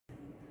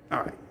All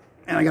right,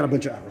 and I got a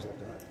bunch of hours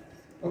left on it.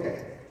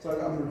 Okay, so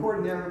I'm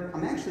recording there.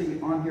 I'm actually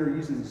on here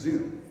using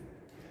Zoom.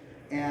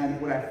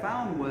 And what I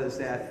found was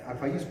that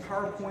if I use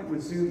PowerPoint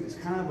with Zoom, it's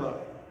kind of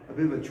a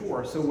bit of a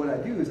chore. So what I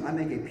do is I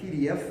make a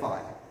PDF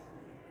file,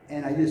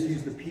 and I just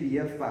use the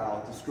PDF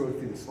file to scroll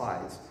through the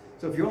slides.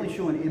 So if you're only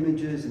showing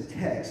images and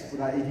text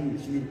without anything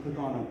that you need to click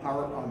on a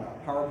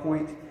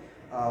PowerPoint,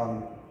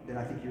 then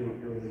I think you're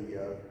really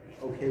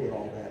okay with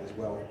all that as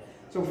well.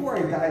 So before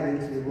I dive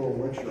into the little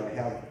lecture I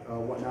have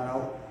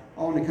whatnot,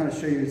 I want to kind of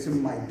show you some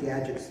of my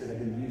gadgets that I've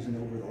been using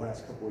over the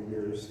last couple of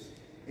years.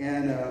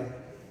 And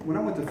when I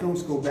went to film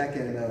school back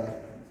in, I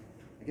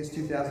guess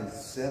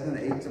 2007,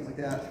 8, something like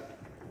that,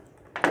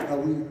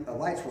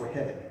 lights were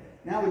heavy.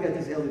 Now we got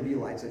these LED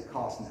lights that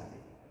cost nothing.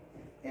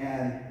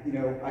 And, you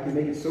know, I can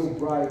make it so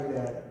bright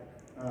that,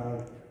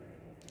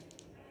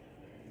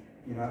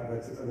 you know,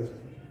 that's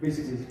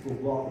basically will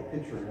blow off the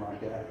picture and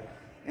like that.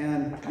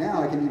 And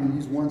now I can even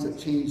use ones that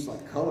change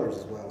like colors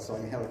as well. So I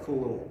can have a cool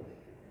little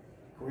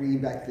green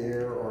back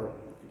there, or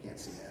you can't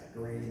see that,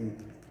 green,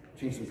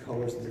 change some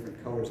colors to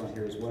different colors on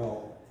here as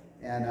well.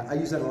 And I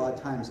use that a lot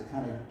of times to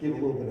kind of give a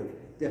little bit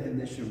of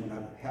definition when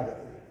I have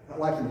a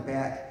light in the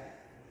back.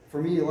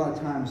 For me, a lot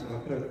of times I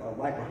put a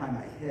light behind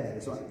my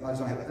head, so I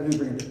didn't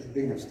bring a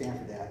big enough stand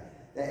for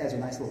that. That adds a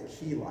nice little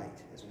key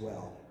light as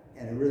well.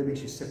 And it really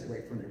makes you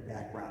separate from your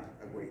background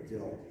a great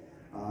deal.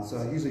 So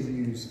I usually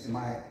use, in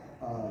my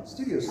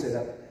studio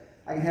setup,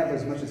 I can have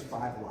as much as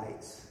 5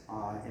 lights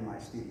in my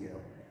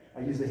studio. I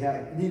usually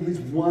need at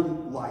least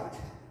one light.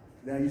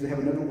 Then I usually have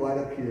another light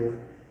up here.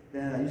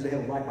 Then I usually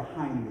have a light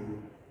behind me.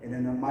 And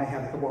then I might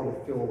have a couple other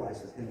fill lights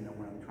depending on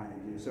what I'm trying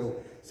to do. So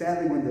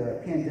sadly, when the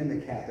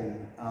pandemic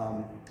happened,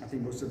 I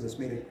think most of us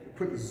made a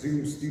quick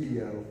Zoom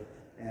studio.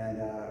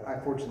 And I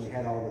fortunately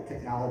had all the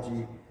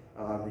technology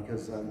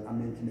because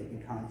I'm into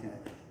making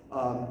content.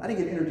 I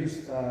didn't get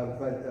introduced,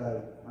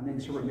 but my name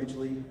is Herbert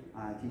Midgley.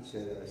 I teach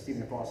at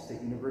Stephen F. Austin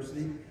State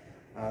University.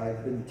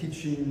 I've been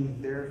teaching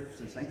there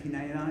since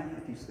 1999.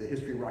 I teach the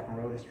history of rock and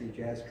roll, history of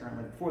jazz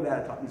currently. Before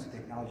that, I taught music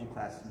technology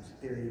classes, music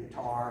theory,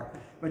 guitar,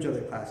 a bunch of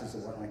other classes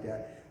and whatnot like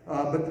that.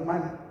 But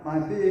my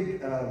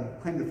big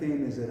claim to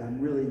fame is that I'm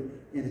really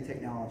into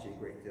technology a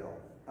great deal.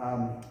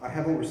 I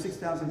have over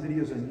 6,000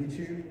 videos on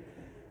YouTube.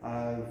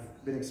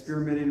 I've been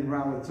experimenting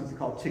around with something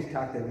called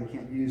TikTok that we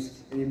can't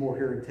use anymore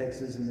here in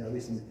Texas, and at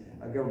least in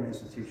government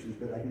institutions,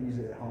 but I can use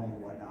it at home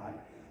and whatnot.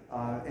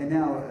 And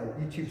now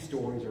YouTube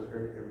stories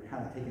are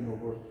kind of taking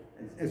over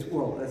as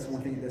well. That's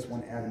one thing, that's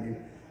one avenue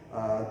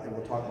that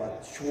we'll talk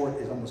about. Short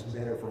is almost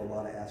better for a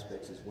lot of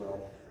aspects as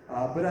well.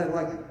 But I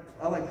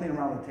like playing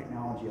around with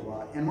technology a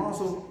lot. And I'm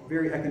also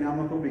very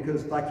economical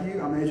because, like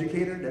you, I'm an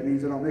educator. That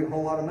means I don't make a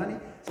whole lot of money.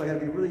 So I got to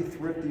be really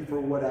thrifty for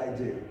what I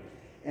do.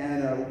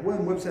 And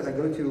one website I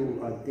go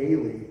to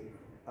daily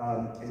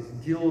is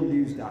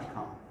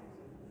dealnews.com.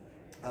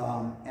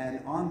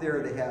 And on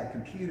there they have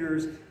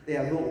computers, they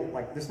have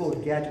like this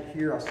little gadget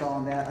here, I saw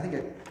on that. I think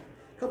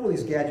a couple of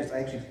these gadgets, I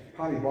actually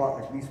probably bought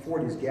like at least 4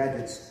 of these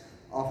gadgets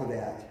off of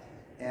that.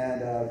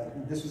 And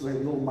this was like a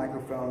little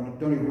microphone,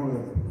 don't even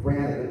remember the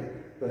brand of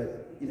it,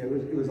 but you know,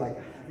 it was like,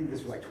 I think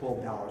this was like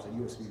 $12, a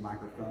USB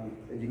microphone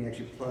that you can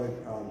actually plug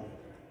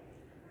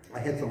a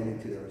headphone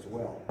into there as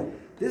well.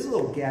 This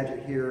little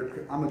gadget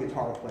here, I'm a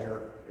guitar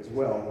player as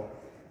well,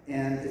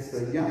 and it's the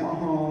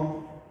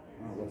Yamaha,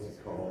 what's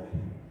it called?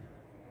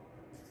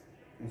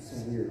 It's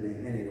some weird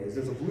name. Anyways,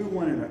 there's a blue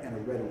one and a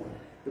red one.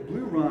 The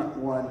blue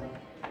one,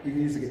 you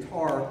can use the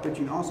guitar, but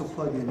you can also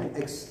plug in an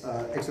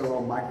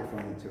XLR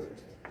microphone into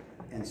it.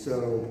 And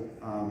so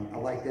I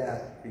like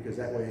that because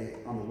that way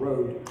on the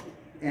road,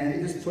 and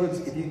it just plugs,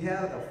 if you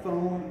have a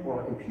phone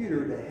or a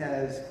computer that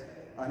has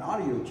an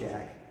audio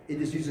jack, it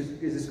just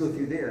goes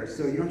through there.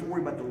 So you don't have to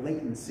worry about the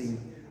latency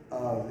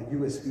of the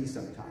USB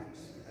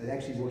sometimes. It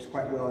actually works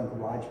quite well in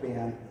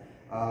GarageBand.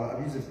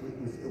 I've used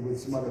it with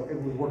some other, it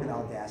would work in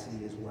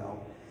Audacity as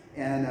well.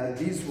 And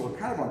these were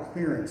kind of on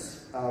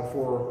clearance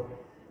for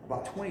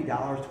about $20,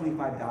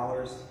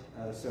 $25.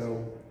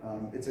 So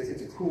it's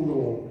a cool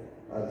little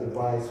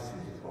device. What's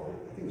it called?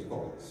 I think it was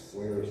called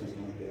Square or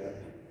something like that.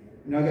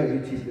 And I got a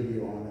YouTube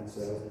video on it,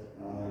 so.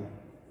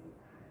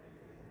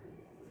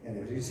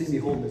 Anyways, you see me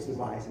holding this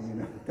device, and you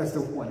know that's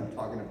the one I'm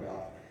talking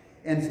about.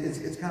 And it's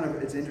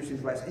an interesting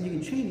device, and you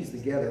can chain these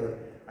together.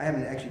 I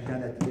haven't actually done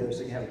that together, so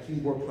you can have a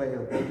keyboard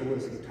player, a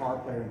vocalist, a guitar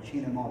player, and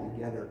chain them all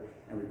together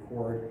and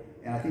record.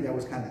 And I think that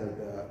was kind of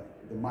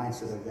the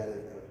mindset of that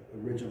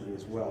originally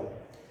as well.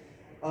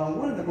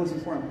 One of the most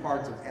important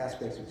parts of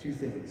aspects are 2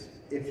 things.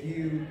 If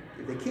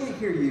they can't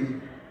hear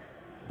you,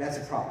 that's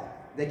a problem.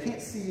 They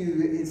can't see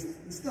you, it's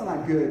still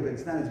not good, but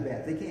it's not as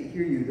bad. If they can't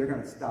hear you, they're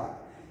going to stop.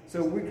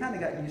 So we kind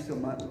of got used to a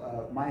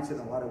mindset in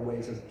a lot of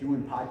ways of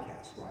doing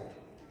podcasts, right?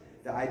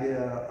 The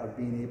idea of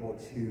being able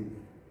to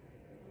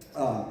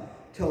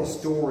tell a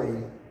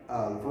story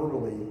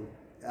verbally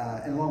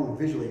and along with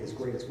visually is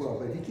great as well,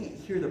 but if you can't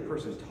hear the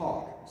person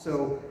talk,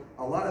 so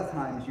a lot of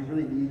times you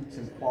really need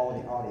some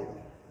quality audio.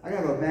 I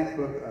have a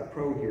MacBook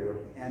Pro here,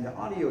 and the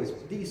audio is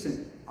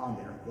decent on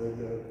there,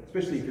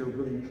 especially if you're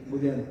really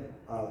within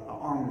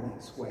arm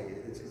length sway.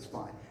 It's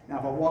fine. Now,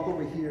 if I walk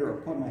over here or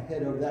point my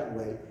head over that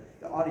way,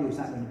 the audio is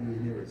not going to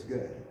be near as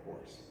good, of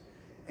course.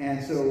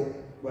 And so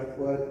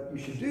what you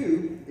should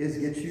do is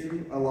get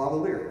you a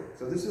lavalier.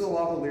 So this is a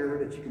lavalier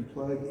that you can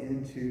plug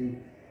into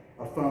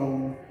a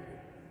phone.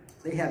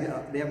 They have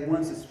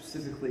ones that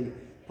specifically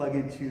plug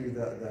into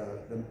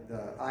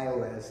the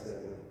iOS,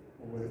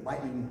 the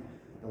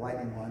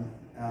lightning one,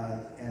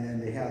 and then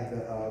they have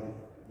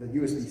the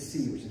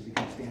USB-C, which has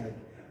become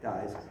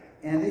standardized,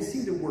 and they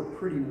seem to work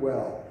pretty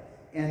well.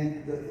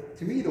 And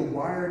to me, the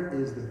wired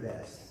is the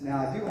best.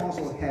 Now, I do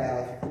also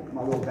have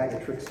my little bag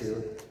of tricks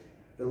here,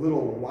 the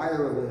little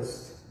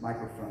wireless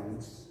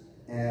microphones,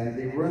 and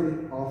they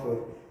run off of,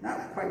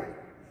 not quite,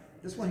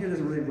 this one here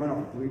doesn't really run off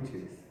of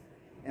Bluetooth.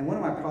 And one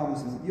of my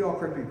problems, and you all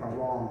correct me if I'm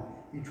wrong,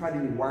 you try to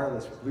do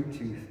wireless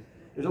Bluetooth,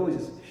 there's always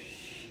this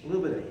a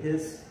little bit of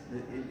hiss.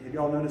 Have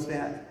y'all noticed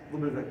that? A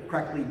little bit of a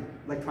crackly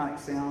electronic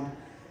sound.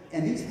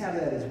 And these have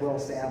that as well,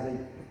 sadly.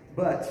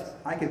 But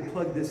I could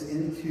plug this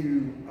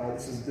into,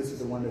 this is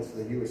the one that's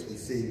the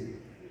USB-C.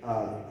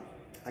 I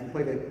can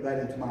plug that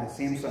into my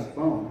Samsung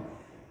phone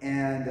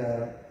and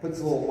put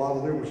this little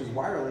lavalier, which is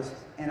wireless,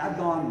 and I've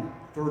gone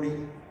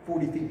 30,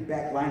 40 feet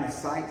back line of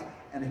sight,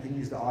 and I can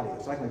use the audio.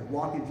 So I can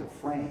walk into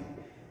frame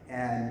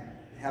and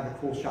have a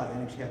cool shot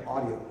and actually have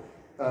audio.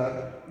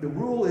 The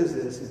rule is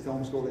this, in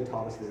film school they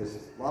taught us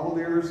this,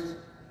 lavaliers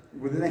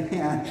within a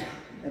hand,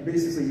 and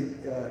basically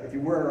if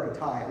you wear a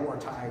tie, well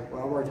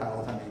I wear a tie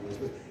all the time anyways,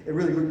 but it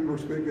really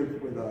works very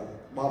good with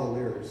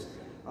lavaliers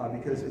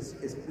because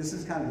this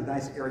is kind of the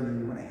nice area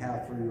you want to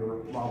have for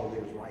your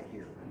lavaliers right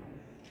here.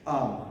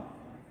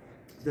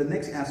 The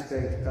next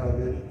aspect of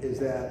it is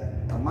that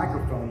a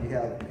microphone, you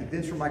have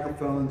condenser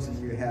microphones and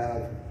you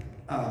have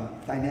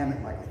dynamic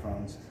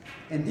microphones,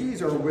 and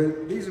these are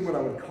what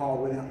I would call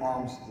within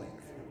arm's length.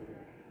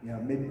 You know,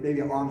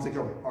 maybe arm's length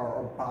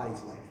or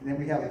body's length. And then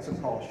we have a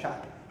so-called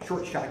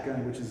short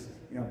shotgun, which is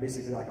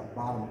basically like a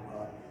bottom,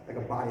 like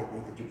a body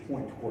length that you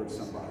point towards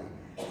somebody.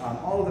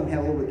 All of them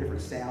have a little bit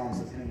different sounds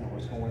depending on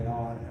what's going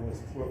on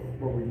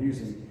and what we're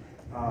using.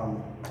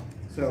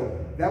 So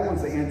that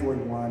one's the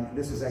Android one.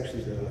 This is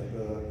actually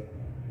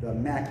the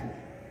Mac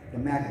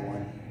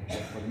one,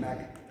 or the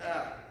Mac.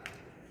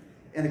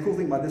 And the cool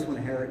thing about this one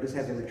here, this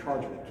has a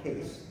rechargeable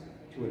case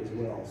to it as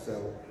well.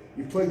 So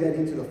you plug that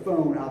into the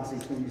phone, obviously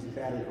it's going to use the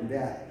battery from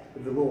that,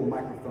 but the little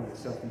microphone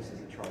itself needs to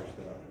be charged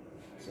up.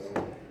 So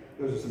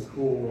those are some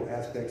cool little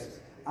aspects.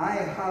 I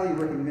highly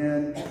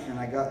recommend, and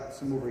I got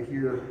some over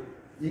here,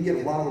 you can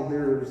get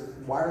lavaliers,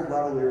 wired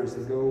lavaliers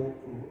that go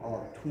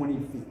 20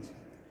 feet.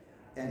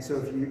 And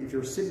so if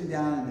you're sitting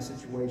down in a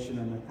situation,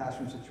 in a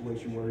classroom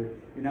situation where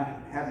you're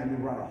not having to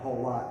move around a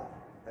whole lot,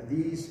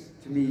 these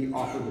to me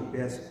offer the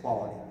best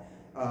quality.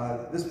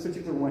 This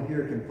particular one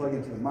here can plug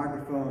into the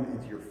microphone,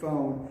 into your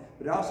phone,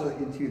 but also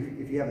into,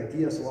 if you have a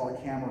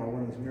DSLR camera or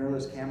one of those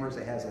mirrorless cameras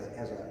that has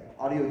an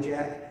audio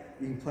jack,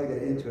 you can plug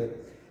that into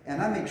it.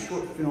 And I make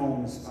short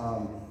films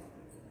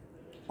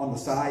on the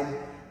side,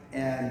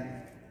 and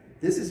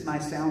this is my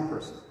sound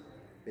person,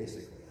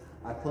 basically.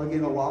 I plug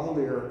in a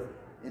lavalier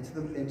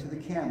into the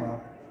camera,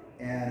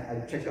 and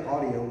I check the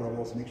audio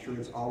levels, make sure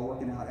it's all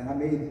working out. And I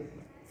made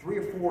 3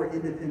 or 4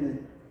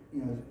 independent,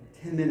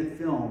 10-minute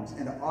films,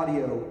 and the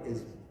audio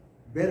is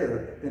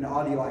better than the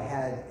audio I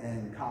had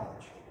in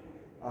college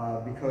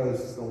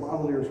because the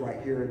lavalier is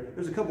right here.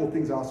 There's a couple of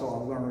things also I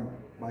learned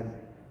by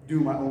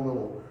doing my own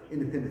little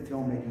independent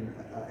filmmaking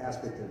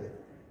aspect of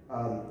it.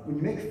 When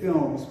you make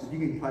films, you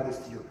can apply this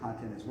to your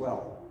content as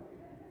well.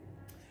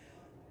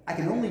 I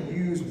can only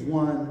use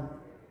one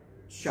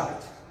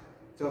shot.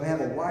 So if I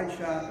have a wide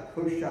shot, a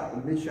close shot, a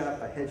mid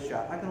shot, a head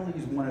shot, I can only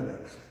use one of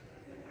those.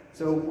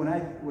 So when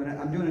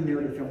I'm doing a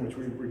narrative film, which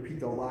we repeat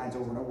the lines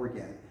over and over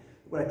again,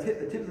 what I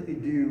typically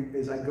do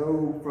is I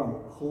go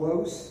from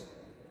close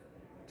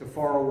to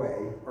far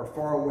away, or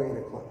far away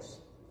to close.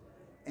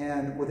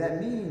 And what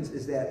that means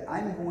is that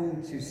I'm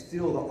going to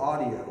steal the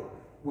audio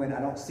when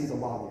I don't see the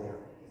lavalier.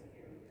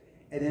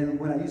 And then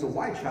when I use a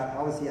wide shot,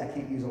 obviously I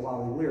can't use a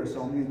lavalier,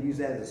 so I'm going to use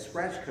that as a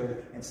scratch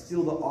code and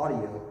steal the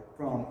audio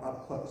from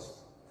up close.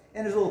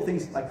 And there's little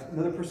things like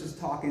another person's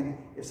talking,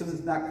 if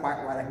something's not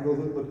quite right, I can go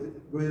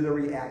to the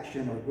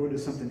reaction or go to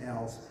something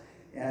else.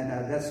 And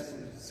that's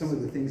some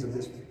of the things of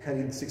this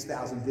cutting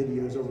 6,000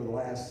 videos over the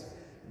last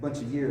bunch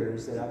of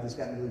years that I've just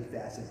gotten really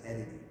fast at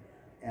editing.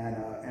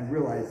 And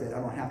realize that I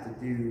don't have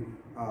to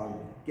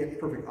get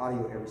perfect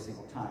audio every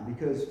single time,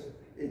 because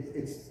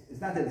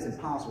it's not that it's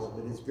impossible,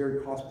 but it's very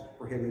cost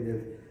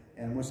prohibitive.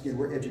 And once again,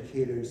 we're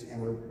educators,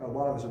 and a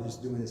lot of us are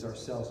just doing this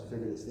ourselves to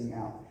figure this thing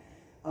out.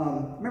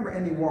 Remember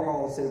Andy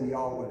Warhol said we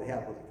all would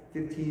have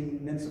 15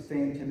 minutes of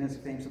fame, 10 minutes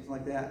of fame, something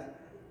like that?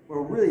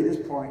 Well, really at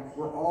this point,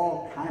 we're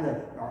all kind of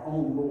our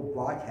own little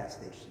broadcast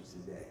stations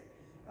today.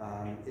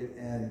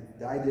 And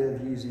the idea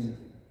of using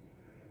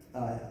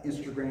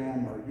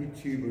Instagram or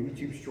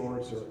YouTube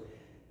Shorts or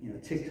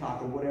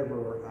TikTok or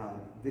whatever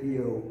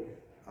video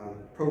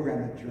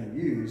program that you're going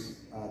to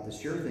use to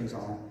share things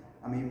on,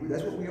 I mean,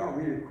 that's what we are.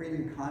 We're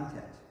creating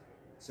content.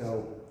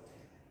 So,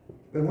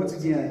 but once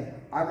again,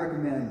 I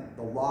recommend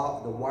the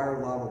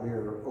wired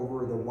lavalier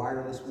over the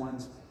wireless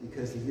ones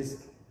because it gets,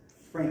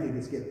 frankly,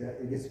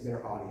 it gets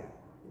better audio.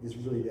 It just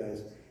really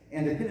does.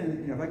 And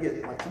depending, if I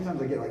get, like,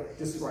 sometimes I get like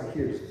this right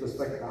here, just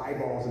like the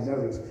eyeballs and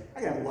nose,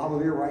 I can have a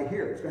lavalier right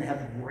here. It's going to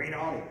have great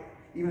audio.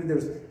 Even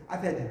if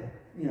I've had,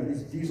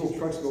 these diesel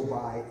trucks go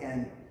by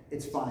and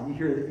it's fine. You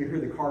hear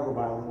the car go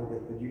by a little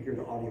bit, but you hear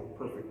the audio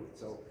perfectly.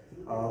 So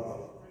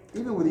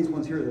even with these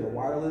ones here that are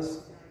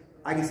wireless,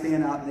 I can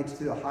stand out next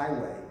to the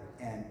highway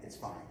and it's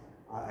fine.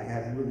 I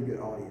have really good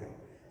audio.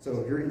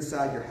 So if you're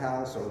inside your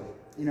house or,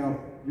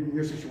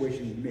 your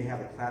situation, you may have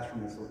a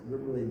classroom that's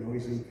really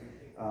noisy.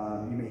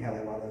 You may have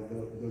a lot of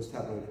those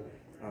type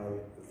of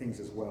things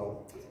as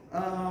well.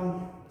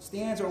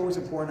 Stands are always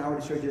important. I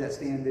already showed you that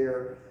stand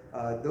there.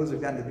 Those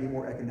have gotten to be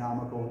more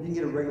economical. You can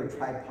get a regular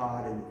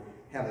tripod and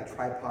have a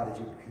tripod that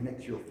you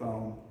connect to your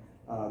phone.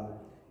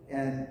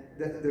 And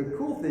the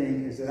cool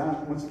thing is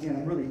that once again,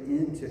 I'm really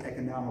into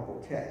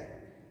economical tech.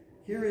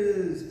 Here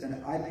is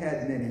an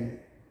iPad mini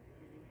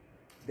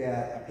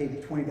that I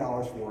paid $20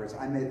 for.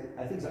 I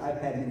think it's an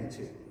iPad mini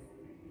 2.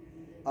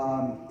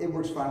 It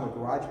works fine with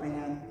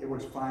GarageBand. It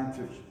works fine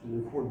to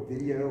record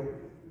video.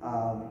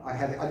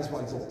 I just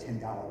bought this little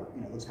 $10,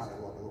 those kind of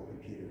like a little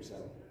computer.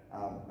 So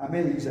I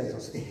mainly use that as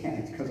a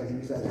stand because I can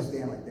use that as a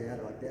stand like that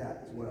or like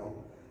that as well.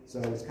 So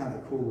it's kind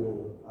of a cool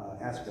little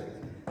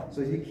aspect.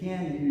 So you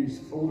can use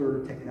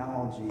older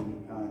technology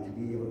to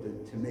be able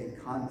to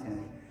make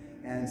content.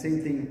 And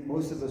same thing,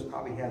 most of us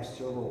probably have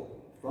several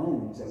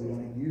phones that we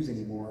don't use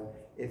anymore.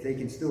 If they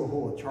can still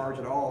hold a charge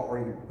at all, or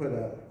you can put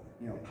a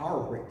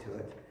power brick to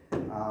it,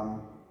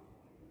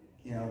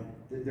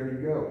 there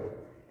you go.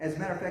 As a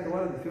matter of fact, a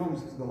lot of the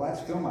films, the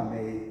last film I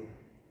made,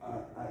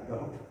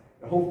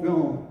 the whole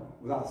film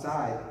was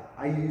outside.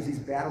 I use these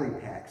battery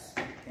packs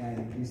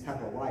and these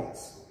type of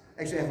lights.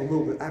 Actually, I have a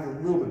little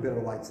bit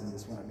better lights than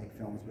this when I make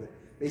films, but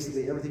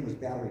basically everything was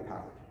battery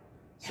powered.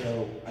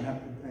 So I don't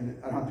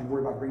have to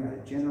worry about bringing out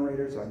a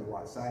generator, so I can go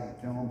outside and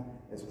film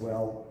as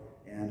well.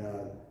 And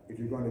if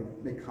you're going to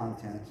make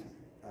content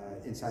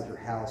inside your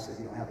house, if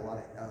you don't have a lot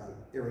of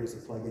areas to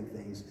plug in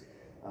things,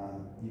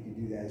 you can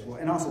do that as well.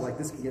 And also, like,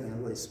 this can get in a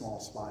really small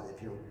spot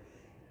if you're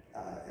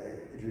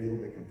a little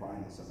bit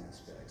confined in some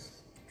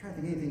aspects. I'm trying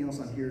to think anything else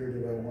on here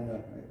that I want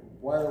to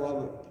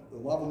the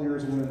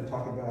lavaliers we wanted to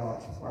talk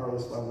about,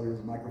 wireless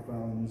lavaliers,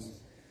 microphones.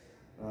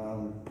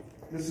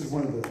 This is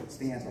one of the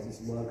stands I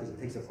just love because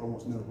it takes up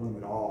almost no room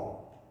at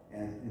all.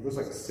 And it looks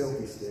like a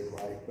selfie stick,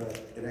 right? But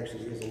it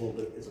actually is a little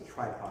bit, it's a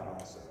tripod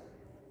also.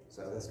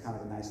 So that's kind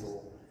of a nice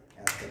little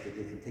aspect.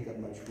 It doesn't take up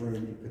much room.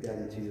 You put that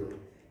into your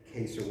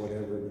case or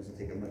whatever. It doesn't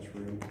take up much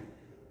room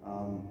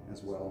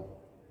as well.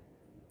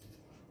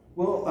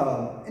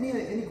 Well,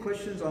 any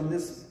questions on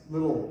this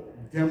little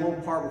demo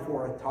part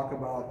before I talk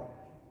about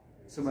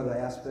some of the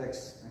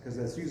aspects? Because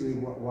that's usually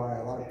why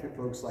a lot of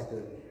folks like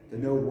to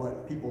know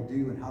what people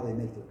do and how they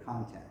make their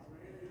content.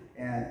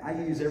 And I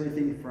use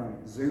everything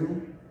from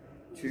Zoom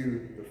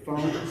to the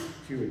phones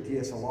to a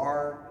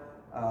DSLR.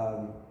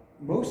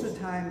 Most of the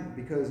time,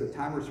 because of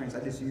time restraints, I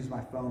just use my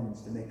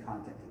phones to make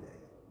content today.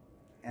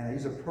 And I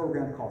use a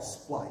program called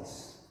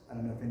Splice. I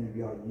don't know if any of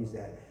y'all use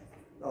that.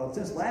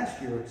 Since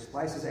last year,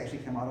 Splice has actually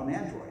come out on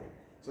Android.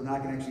 So now I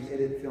can actually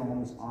edit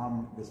films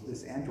on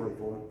this Android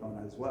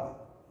phone as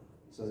well.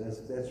 So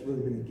that's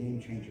really been a game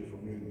changer for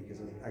me because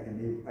I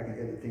can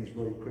edit things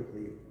really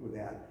quickly with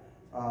that.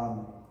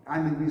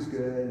 iMovie's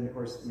good, and of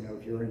course,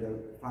 if you're into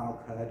Final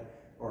Cut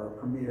or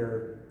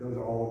Premiere, those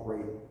are all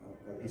great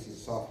pieces of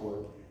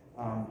software.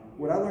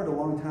 What I learned a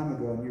long time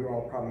ago, and you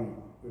all probably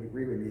would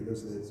agree with me,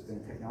 those that have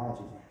been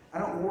technology, I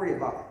don't worry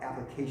about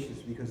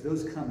applications because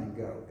those come and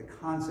go. The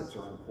concepts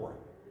are important.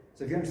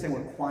 So if you understand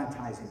what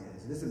quantizing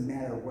is, it doesn't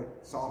matter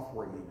what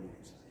software you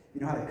use.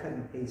 You know how to cut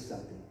and paste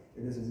something.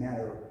 It doesn't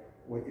matter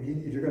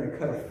if you're going to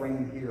cut a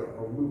frame here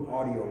or move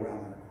audio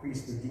around and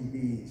increase the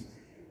dBs.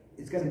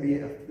 There's going to be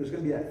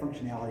that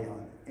functionality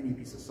on any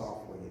piece of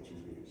software that you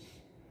use.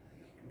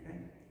 Okay.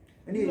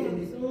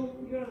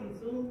 You're on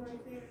Zoom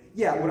right there?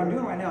 Yeah. What I'm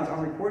doing right now is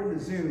I'm recording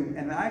the Zoom,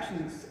 and I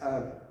actually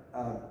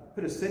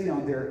put a setting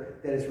on there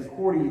that is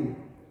recording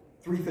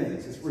 3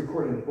 things. It's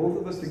recording both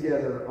of us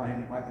together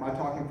on my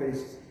talking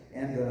face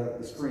and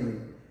the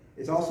screen.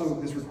 It's also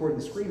just recording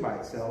the screen by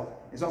itself.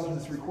 It's also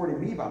just recording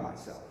me by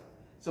myself.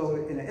 So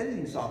in an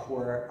editing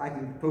software, I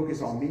can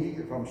focus on me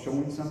if I'm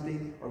showing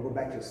something, or go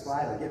back to a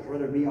slide, or get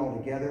rid of me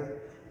altogether.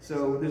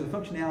 So there's a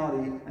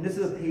functionality, and this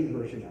is a paid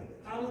version of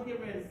it. I was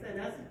getting ready to say,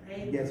 that's a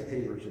paid? Yeah, it's a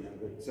paid version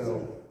of it.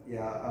 So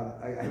yeah,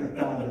 I haven't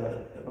found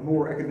a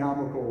more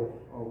economical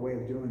way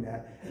of doing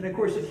that. And of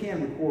course, you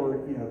can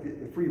record,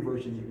 the free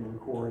version, you can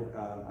record,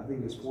 I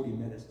think it was 40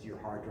 minutes to your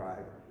hard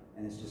drive.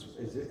 And it's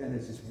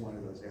just one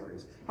of those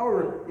areas.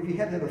 However, if you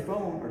had another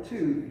phone or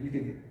 2, you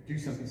could do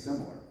something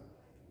similar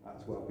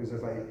as well. Because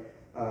if I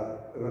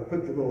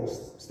put the little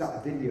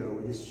stop video,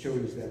 it just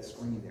shows that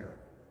screen there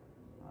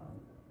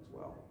as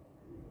well.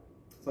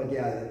 But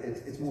yeah,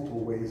 it's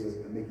multiple ways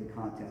of making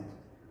content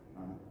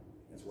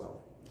as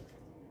well.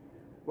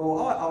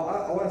 Well,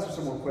 I'll answer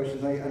some more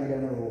questions. I got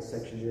another little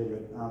section here,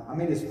 but I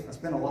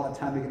spent a lot of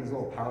time making this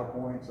little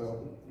PowerPoint,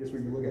 so I guess we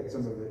can look at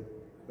some of it.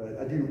 But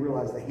I do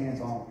realize the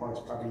hands-on part's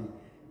probably,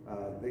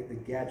 the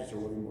gadgets are a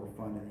little more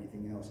fun than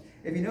anything else.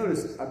 If you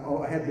notice,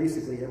 I have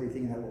basically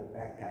everything in that little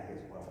backpack as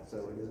well,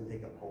 so it doesn't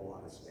take up a whole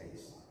lot of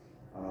space.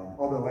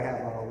 Although I have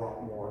a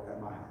lot more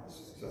at my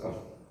house,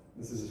 so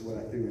this is what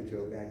I threw into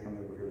a bag coming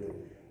over here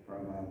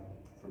from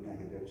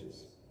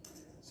Nacogdoches.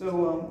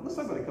 So let's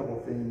talk about a couple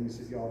of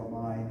things, if y'all don't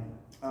mind.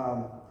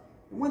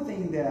 One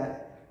thing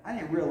that I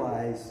didn't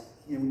realize,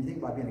 when you think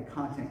about being a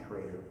content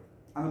creator,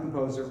 I'm a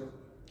composer,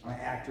 I'm an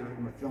actor,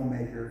 I'm a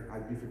filmmaker, I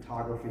do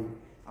photography,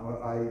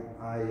 I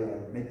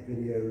make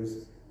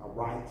videos, I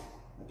write,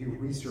 I do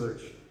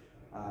research,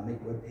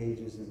 make web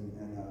pages, and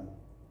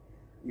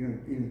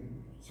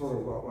even sort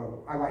of,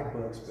 I write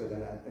books, but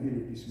I need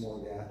to do some more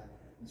of that.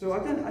 So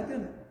I've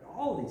done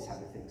all of these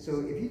type of things.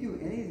 So if you do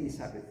any of these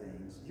type of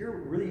things, you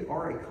really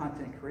are a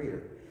content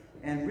creator.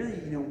 And really,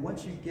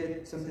 once you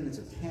get something that's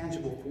a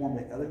tangible form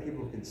that other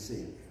people can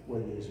see,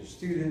 whether it's your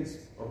students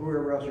or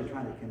whoever else you're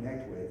trying to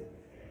connect with,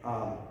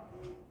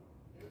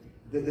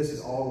 this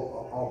is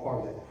all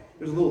part of it.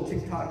 There's a little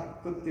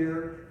TikTok clip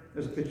there.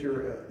 There's a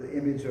picture, the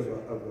image of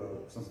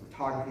some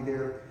photography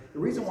there. The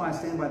reason why I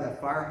stand by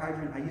that fire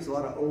hydrant, I use a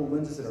lot of old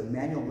lenses that are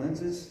manual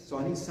lenses, so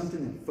I need something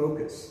in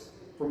focus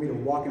for me to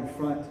walk in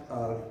front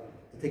of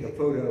to take a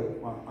photo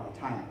on a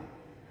timer.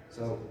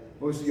 So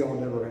most of y'all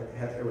never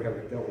have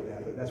dealt with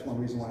that, but that's one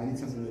reason why I need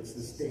something that's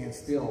to stand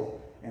still,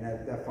 and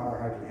that fire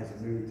hydrant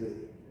hasn't moved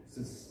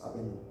since I've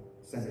been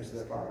sent next to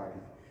that fire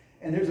hydrant.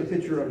 And there's a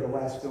picture of the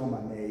last film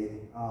I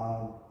made,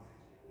 well,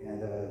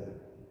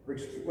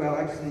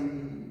 actually,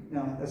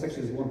 no, that's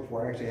actually the one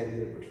before. I actually had to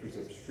do a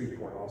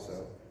Streetport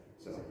also.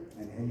 So,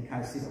 and you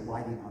kind of see the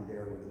lighting on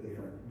there with the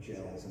different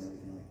gels and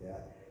everything like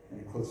that,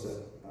 and a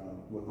close-up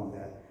look on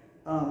that.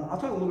 I'll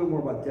talk a little bit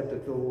more about depth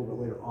of field a little bit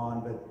later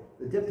on, but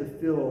the depth of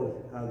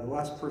field, the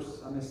last person,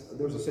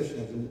 there was a session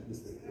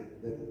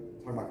that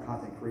talked about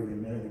content creating a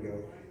minute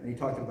ago, and he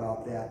talked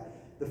about that.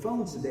 The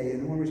phones today,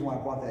 and the one reason why I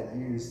bought that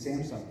used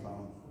Samsung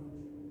phone,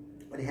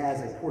 but it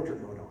has a portrait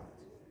mode on it.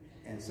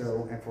 And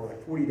for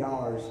like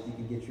 $40, you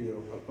can get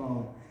you a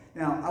phone.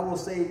 Now, I will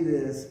say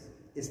this,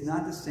 it's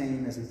not the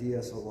same as a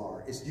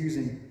DSLR. It's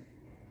using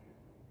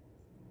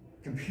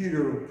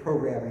computer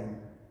programming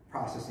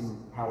processing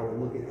power to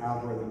look at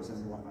algorithms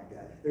and what like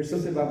that. There's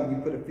something about when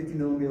you put a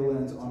 50mm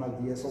lens on a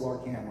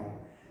DSLR camera,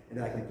 and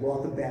then I can blow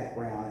out the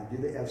background and do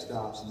the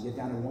f-stops and get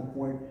down to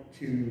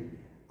 1.2,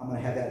 I'm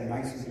going to have that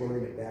nice and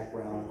blurry in the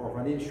background. Or if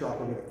I need it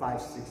sharper, make it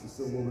 5.6 and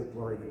still a little bit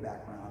blurry in the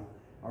background.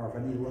 Or if I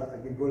need, I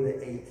can go to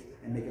the 8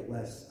 and make it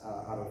less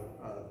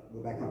the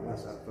background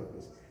less out of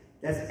focus.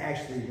 That's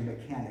actually the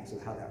mechanics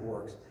of how that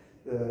works.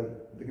 The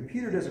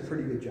computer does a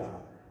pretty good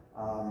job.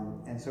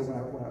 And so when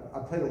I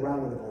played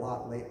around with it a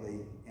lot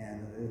lately,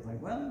 and it's like,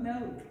 well,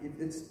 no,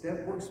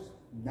 that works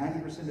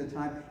 90% of the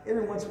time.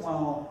 Every once in a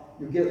while,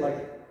 you get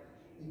like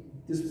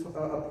this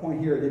a point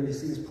here, then you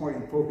see this point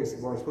in focus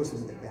where it's supposed to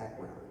be the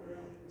background.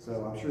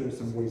 So I'm sure there's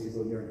some ways to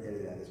go there and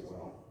edit that as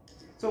well.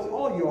 So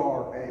all you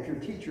are, if you're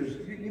teachers,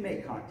 you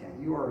make content.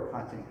 You are a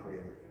content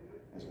creator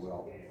as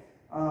well.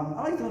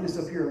 I like throwing this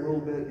up here a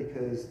little bit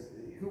because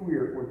who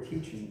we're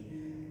teaching,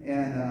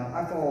 and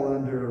I fall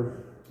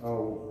under,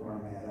 where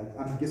am I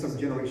at? I guess I'm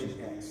Generation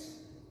X,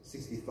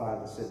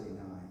 65 to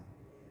 79.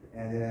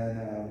 And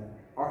then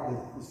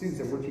the students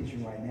that we're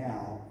teaching right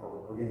now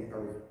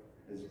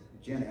is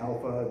Gen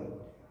Alpha,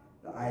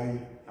 and the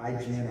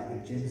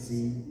iGen, Gen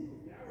Z.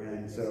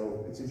 And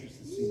so it's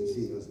interesting to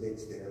see those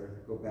dates there.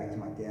 Go back to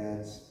my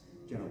dad's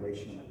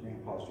generation, my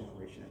grandpa's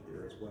generation up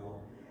there as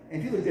well.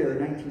 And if you look there at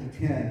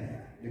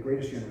 1910, the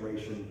greatest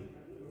generation,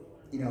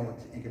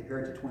 and compare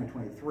it to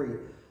 2023,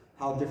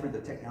 how different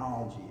the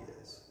technology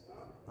is.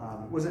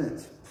 Wasn't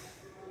it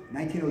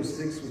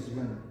 1906 was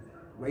when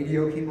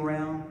radio came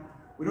around?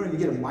 We don't even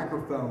get a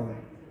microphone,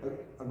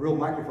 a real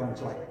microphone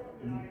until like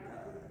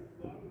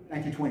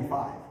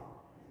 1925.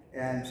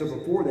 And so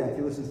before that, if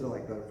you listen to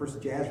like the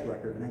first jazz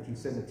record in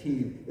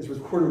 1917, it's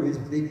recorded with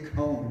these big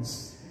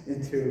cones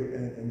and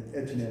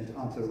etching it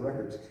onto the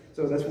records.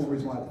 So that's one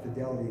reason why the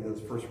fidelity of those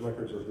first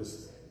records are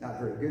just not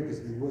very good, because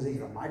it wasn't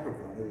even a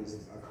microphone. It was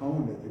a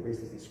cone that they're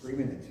basically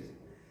screaming into.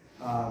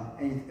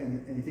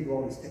 And you think of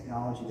all this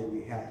technology that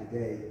we have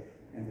today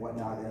and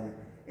whatnot.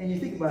 And you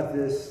think about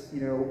this,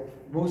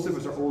 most of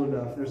us are old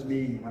enough. There's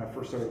me when I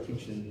first started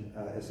teaching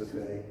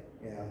SFA.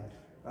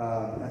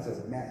 That's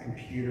a Mac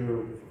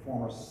computer,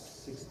 Performer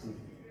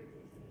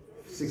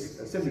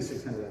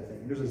 7600, I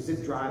think. There's a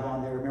zip drive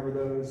on there. Remember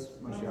those?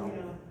 Most of y'all.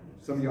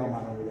 Some of y'all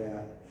might remember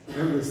that.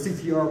 Remember the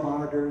CTR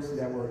monitors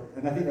that were,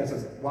 and I think that's a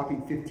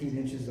whopping 15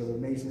 inches of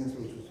amazingness,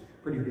 which was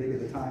pretty big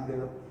at the time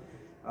there.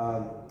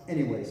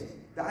 Anyways,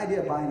 the idea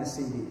of buying a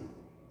CD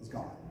is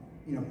gone.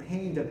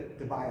 Paying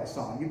to buy a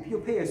song.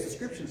 You'll pay a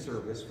subscription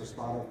service for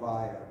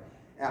Spotify or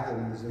Apple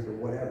Music or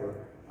whatever.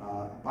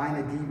 Buying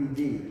a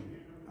DVD.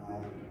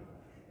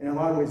 In a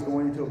lot of ways,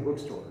 going into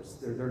bookstores.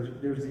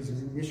 There's these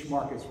niche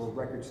markets for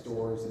record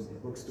stores and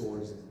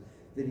bookstores and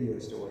video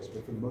stores,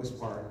 but for the most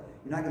part,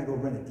 you're not going to go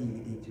rent a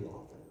DVD too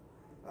often.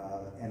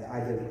 And the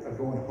idea of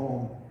going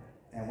home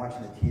and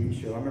watching a TV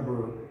show. I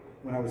remember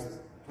when I was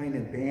playing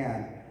in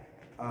band,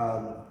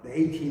 the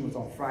A-Team was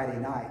on Friday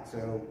night,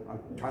 so I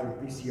tried to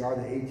VCR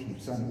the A-Team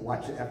so I could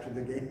watch it after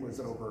the game was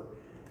over.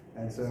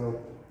 And so,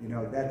 you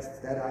know,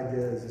 that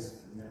idea is just,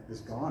 you know,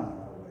 just gone in a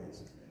lot of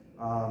ways.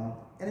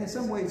 And in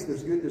some ways,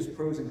 there's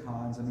pros and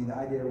cons. I mean, the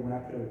idea when I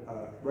put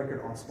a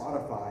record on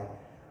Spotify,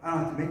 I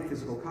don't have to make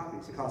physical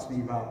copies. It costs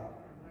about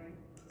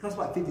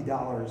 $50.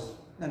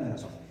 No,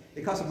 sorry.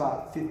 It costs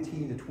about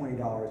 $15 to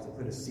 $20 to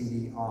put a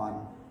CD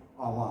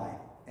online,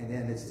 and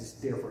then it's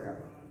just there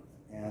forever.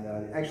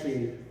 And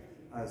actually,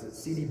 as a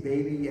CD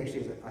Baby,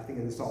 actually, I think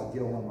I just saw a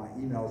deal on my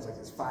email. It's like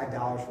it's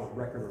 $5 for a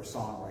record or a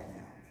song right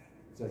now.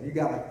 So if you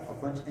got like a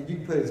bunch, and you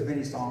can put as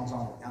many songs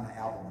on an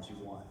album as you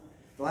want.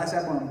 The last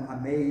album I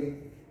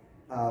made,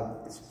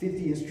 it's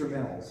 50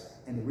 instrumentals,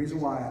 and the reason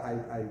why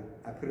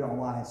I put it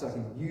online so I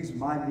can use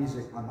my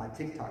music on my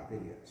TikTok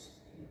videos.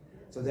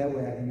 So that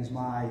way I can use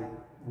my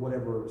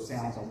whatever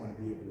sounds I want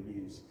to be able to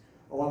use.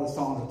 A lot of the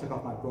songs I took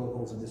off my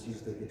vocals and just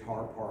used the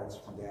guitar parts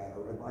from that.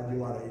 Or I do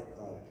a lot of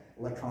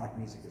electronic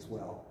music as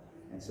well.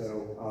 And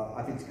so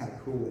I think it's kind of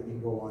cool that you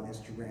can go on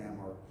Instagram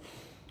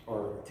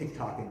or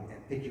TikTok and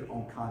pick your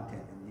own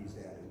content and use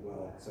that as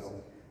well.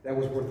 So that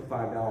was worth the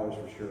 $5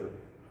 for sure.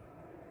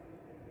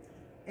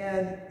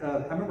 And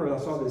I remember I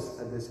saw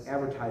this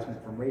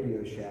advertisement from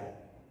Radio Shack,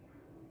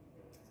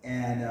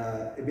 and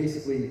it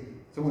basically,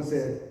 someone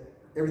said,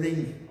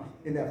 everything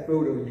in that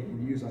photo you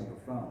can use on your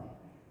phone.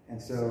 And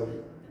so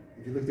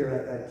if you look there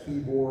at that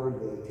keyboard,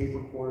 the tape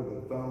recorder,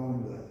 the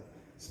phone, the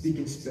speak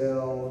and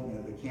spell, you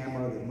know, the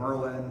camera, the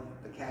Merlin,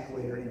 the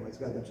calculator, anyway, it's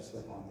got a bunch of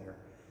stuff on there.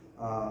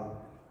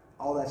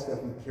 All that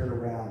stuff we carry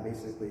around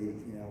basically,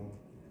 you know,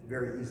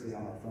 very easily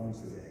on our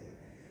phones today.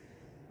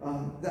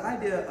 The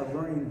idea of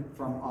learning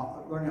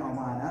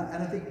online,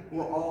 and I think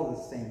we're all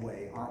the same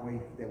way, aren't we?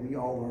 That we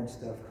all learn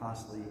stuff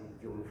constantly.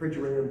 Your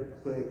refrigerator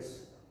clicks.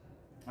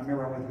 I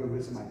remember I went to go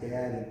visit my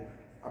dad, and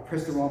I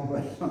pressed the wrong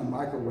button on the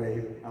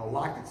microwave, and I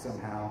locked it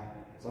somehow.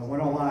 So I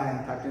went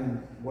online, typed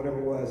in whatever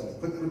it was, and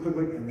click, click, click,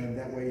 click, and then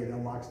that way it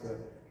unlocks the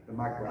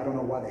microwave. I don't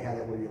know why they had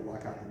it where you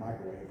lock out the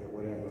microwave or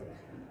whatever.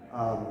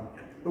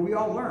 But we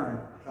all learn,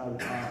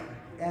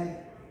 and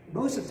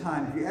most of the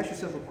time, if you ask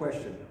yourself a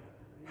question,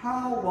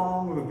 how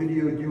long of a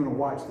video do you want to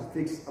watch to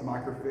fix a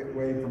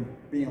microwave from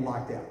being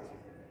locked out?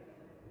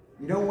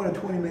 You don't want a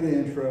 20-minute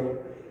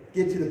intro.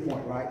 Get to the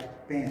point, right?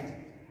 Bam.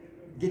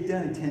 Get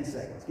done in 10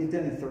 seconds. Get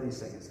done in 30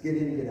 seconds. Get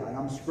in and get out. And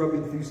I'm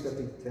scrubbing through stuff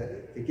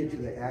to get to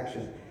the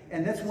action.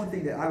 And that's one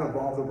thing that I've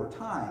evolved over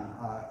time.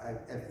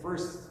 At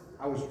first,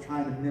 I was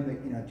trying to mimic,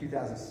 you know,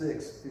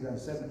 2006,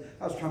 2007,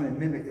 I was trying to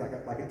mimic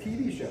like a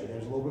TV show.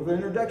 There's a little bit of an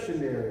introduction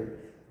there,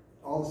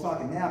 all this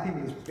talking. Now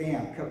people just,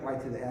 bam, cut right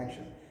to the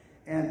action.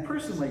 And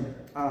personally,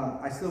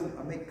 I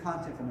make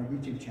content for my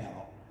YouTube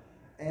channel.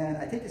 And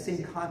I take the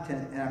same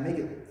content and I make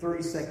it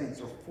 30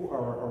 seconds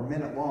or a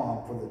minute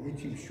long for the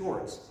YouTube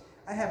shorts.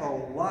 I have a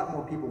lot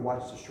more people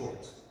watch the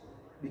shorts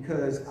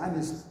because I'm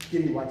just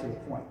getting right to the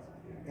point.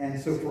 And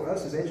so for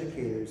us as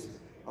educators,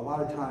 a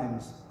lot of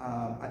times,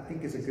 I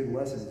think it's a good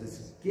lesson to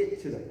just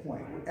get to the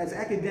point. As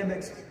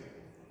academics,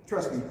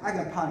 trust me, I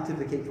can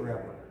pontificate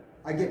forever.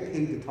 I get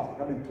paid to talk.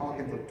 I've been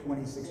talking for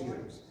 26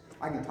 years.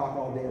 I can talk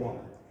all day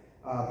long.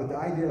 But the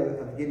idea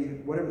of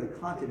getting whatever the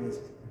content is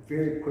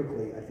very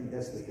quickly, I think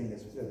that's the thing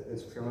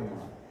that's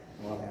paramount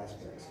in a lot of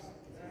aspects.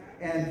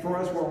 And for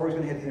us, we're always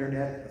going to have the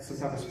internet, some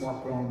type of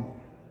smartphone.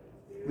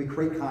 We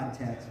create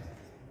content,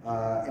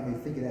 and we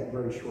think of that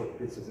very short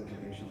bits of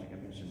information, like I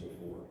mentioned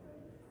before.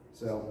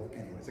 So,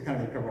 anyways, I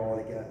kind of cover all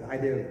the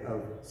idea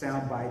of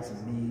sound bites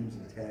and memes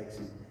and text.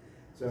 And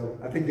so,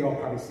 I think you all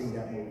probably seen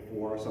that one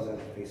before. I saw that on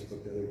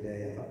Facebook the other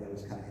day. I thought that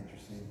was kind of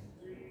interesting.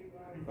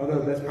 Although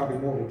that's probably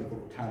more of a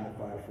difficult time to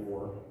file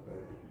for.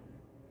 But,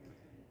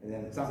 and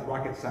then it's not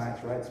rocket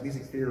science, right? It's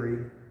music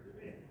theory.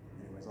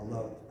 Anyways,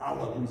 I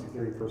love music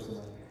theory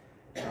personally.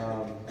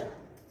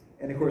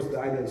 And of course, the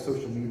idea of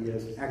social media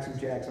is Action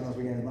Jacks. I don't know if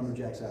we got any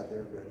lumberjacks out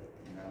there, but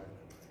you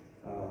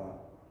know.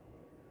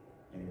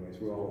 Anyways,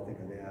 we all think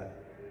of that.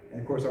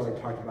 And of course, I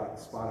already talked about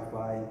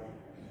Spotify.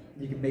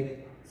 You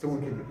can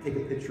someone can take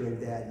a picture of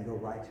that and go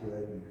right to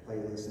it and play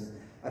this. And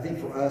I think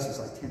for us, it's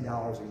like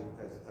 $10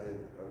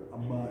 a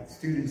month.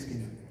 Students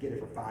can get it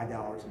for $5 a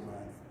month.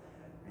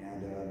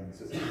 And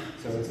so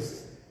it's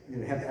just, you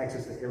know, have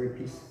access to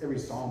every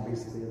song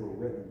basically ever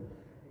written.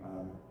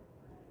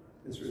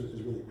 Is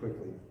really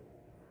quickly.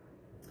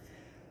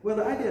 Well,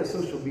 the idea of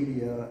social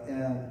media,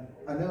 and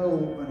I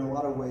know in a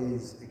lot of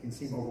ways it can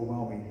seem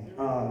overwhelming.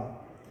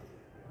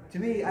 To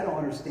me, I don't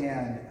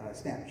understand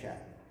Snapchat.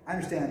 I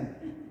understand,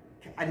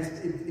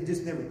 it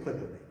just never clicked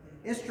with me.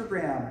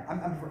 Instagram,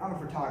 I'm a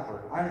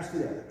photographer. I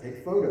understood that.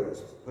 Take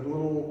photos, put a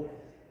little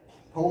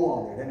poll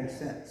on there. That makes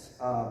sense.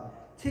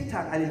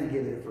 TikTok, I didn't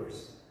get it at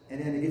first. And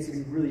then it gets to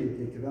be really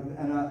addictive.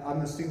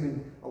 I'm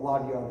assuming a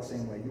lot of you are the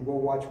same way. You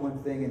will watch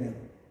one thing and then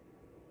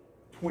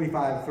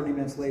 25, 30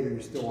 minutes later, you're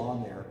still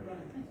on there.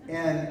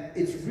 And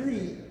it's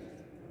really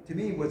to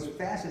me, what's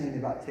fascinating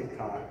about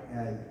TikTok,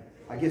 and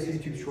I guess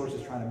YouTube Shorts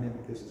is trying to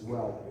mimic this as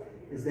well,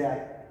 is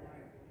that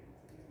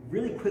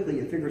really quickly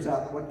it figures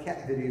out what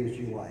cat videos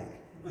you like,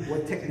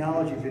 what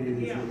technology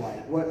videos you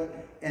like,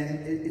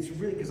 and it's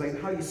really, because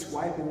like how you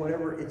swipe or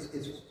whatever,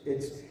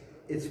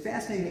 it's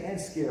fascinating and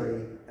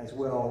scary as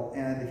well.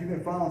 And if you've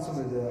been following some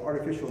of the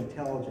artificial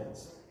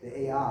intelligence,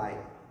 the AI,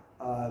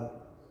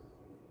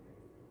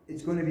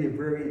 it's going to be a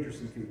very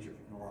interesting future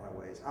in a lot of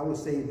ways. I will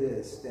say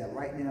this, that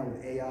right now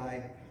with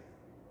AI,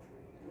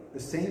 the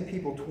same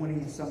people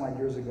 20 some odd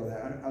years ago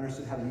that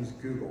understood how to use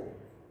Google,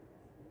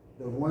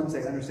 the ones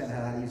that understand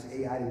how to use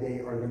AI today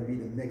are going to be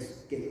the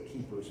next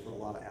gatekeepers for a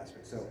lot of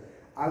aspects. So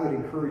I would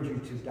encourage you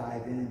to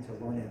dive into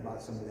learning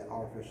about some of that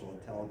artificial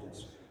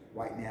intelligence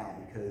right now,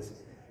 because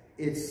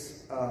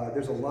it's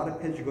there's a lot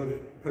of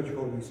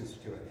pedagogical uses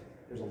to it.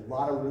 There's a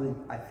lot of really,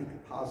 I think,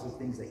 positive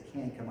things that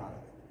can come out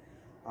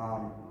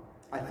of it.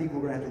 I think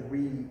we're going to have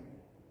to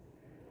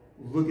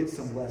look at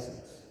some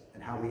lessons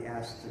and how we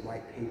ask to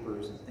write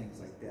papers and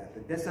things like that.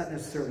 But that's not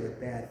necessarily a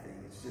bad thing.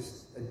 It's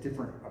just a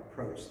different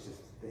approach to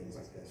things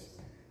like this.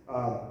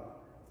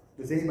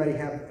 Does anybody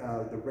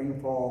have the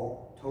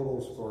rainfall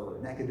totals for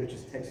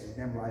Nacogdoches, Texas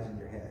memorized in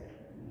your head?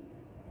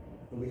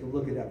 But we can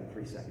look it up in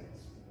 3 seconds.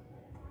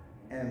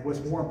 And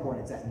what's more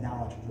important is that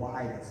knowledge,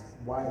 why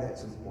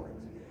that's important.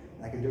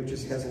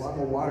 Nacogdoches has a lot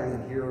more water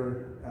than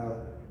here,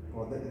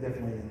 well,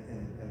 definitely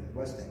in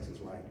West Texas,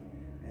 right?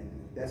 And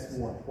that's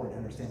more important to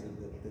understand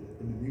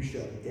the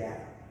minutiae of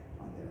data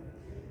on there.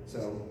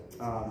 So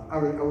I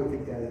would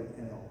think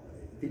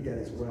that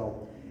as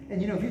well.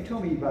 And if you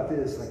told me about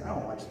this, like I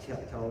don't watch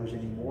television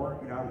anymore,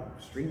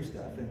 I stream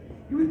stuff, and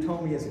you would have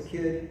told me as a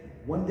kid,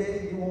 one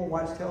day you won't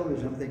watch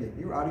television. I'm thinking,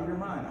 you're out of your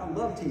mind. I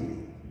love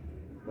TV.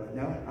 But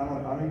no, I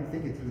don't even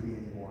think of TV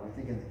anymore. I'm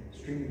thinking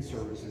streaming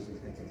services and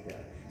things like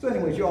that. So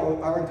anyways, I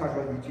already talked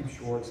about YouTube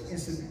Shorts,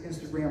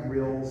 Instagram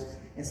Reels,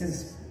 and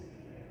since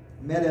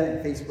Meta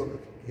and Facebook are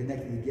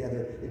connected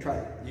together, they try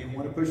to, do you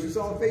want to push this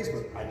on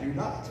Facebook? I do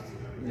not.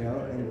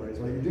 Anyways,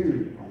 well you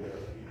do on there.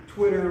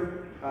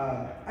 Twitter,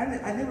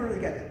 I never really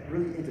got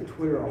really into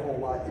Twitter a whole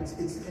lot. It's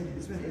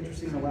been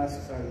interesting the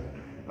last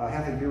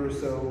half a year or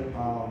so.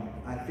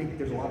 I think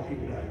there's a lot of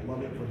people that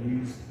love it for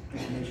news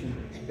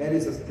information. That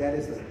is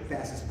the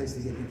fastest place to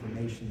get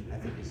information, I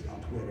think, is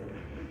on Twitter.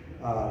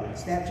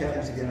 Snapchat,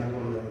 once again, I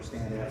don't really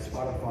understand that.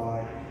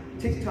 Spotify.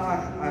 TikTok,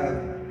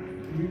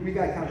 we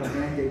got kind of a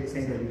mandate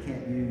saying that we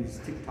can't use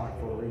TikTok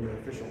for any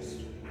official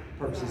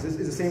purposes. This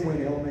is the same way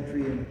in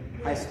elementary and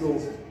high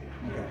schools.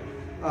 Okay.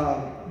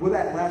 Will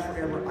that last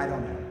forever? I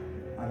don't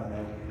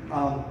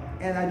know.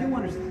 And I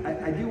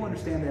do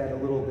understand that a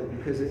little bit,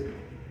 because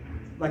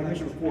like I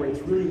mentioned before,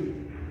 it's really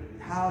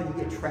how you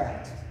get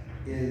tracked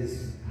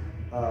is,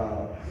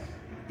 I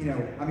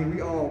mean,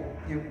 we all,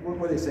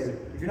 what do they say?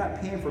 If you're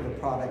not paying for the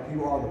product,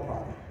 you are the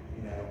product,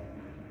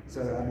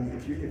 So, I mean,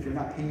 if you're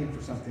not paying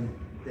for something,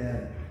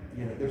 then,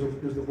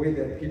 there's a way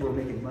that people are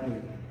making money,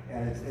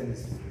 and if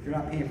you're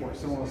not paying for it,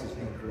 someone else is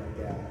paying for that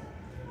data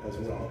as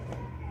well.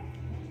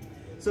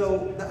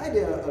 So the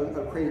idea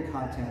of creating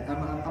content,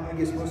 I'm going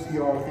to guess most of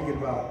you all are thinking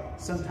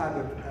about some type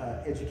of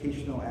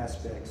educational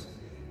aspects.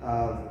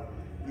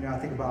 I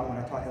think about when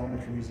I taught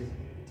elementary music,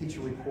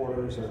 teacher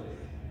recorders, or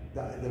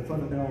the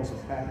fundamentals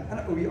of clapping.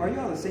 Are you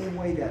all the same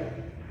way that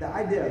the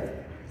idea of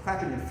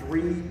clapping in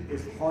 3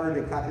 is harder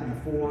than clapping in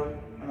 4?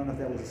 I don't know if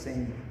that was the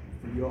same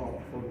for you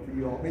all.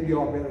 Maybe you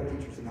all are better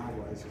teachers than I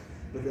was.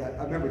 But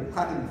I remember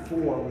clapping in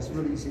 4 was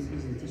really easy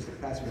to teach the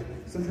class. But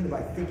something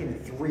about thinking in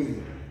 3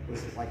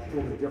 was like a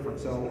little bit different.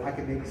 So I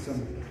could make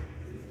some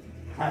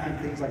clapping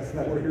things like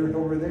that we're hearing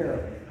over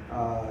there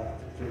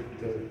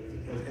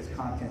as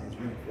content, as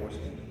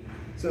reinforcement.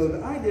 So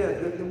the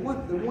idea, the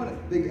one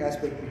big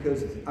aspect,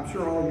 because I'm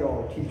sure all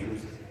y'all are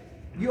teachers,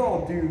 you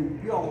all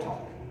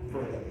talk for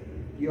a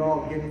living. You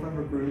all get in front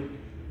of a group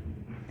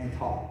and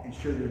talk and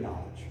share your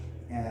knowledge.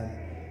 And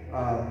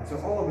so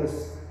all of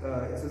us,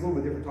 it's a little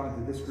bit different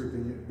talking to this group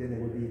than it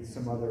would be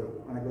some other,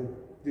 when I go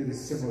do this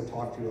similar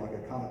talk to like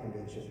a comic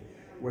convention,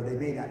 where they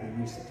may not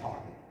be used to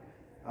talking.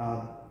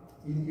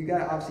 You got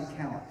to obviously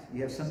count.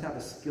 You have some type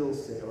of skill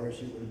set, or else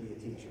you wouldn't be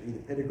a teacher, either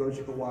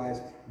pedagogical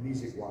wise,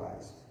 music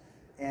wise.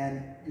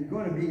 And you're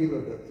going to be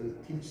able to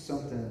teach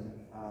something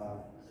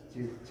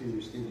to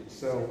your students.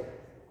 So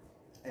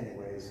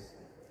anyways,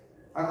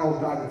 I'll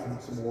dive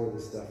into some more of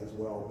this stuff as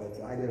well, but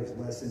the idea of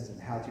lessons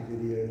and how-to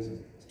videos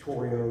and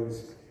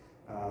tutorials,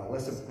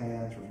 lesson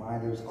plans,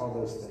 reminders, all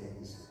those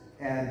things.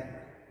 And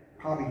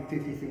probably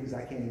 50 things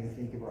I can't even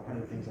think of, or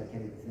 100 things I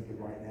can't even think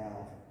of right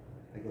now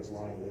that goes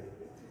along with it.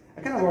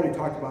 I kind of already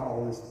talked about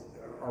all this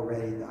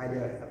already, the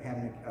idea of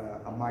having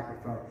a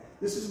microphone.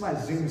 This is my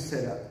Zoom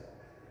setup.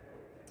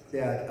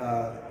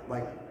 That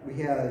like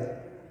we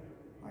had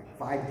like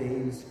 5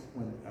 days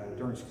when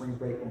during spring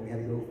break when we had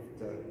to go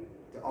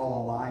to all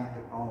online,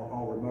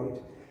 all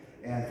remote,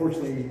 and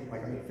fortunately,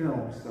 like I make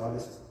films, so I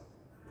just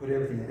put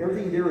everything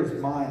there is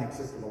mine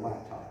except for the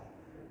laptop,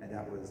 and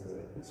that was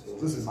the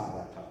school's. This is my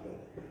laptop,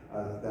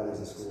 but that was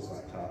the school's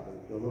laptop.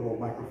 The little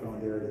microphone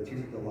there,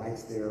 the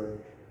lights there,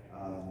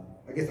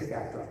 I guess the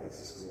backdrop lets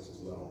the schools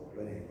as well.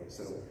 But anyway,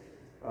 so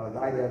the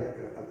idea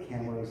of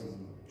cameras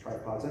and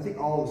tripods, I think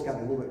all of us got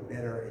a little bit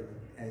better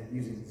at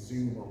using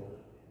Zoom or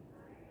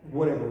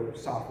whatever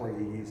software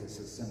you use. It's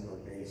a similar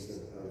base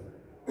of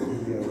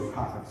video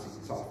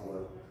conferencing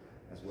software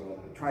as well.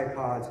 But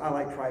tripods, I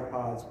like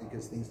tripods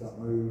because things don't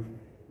move.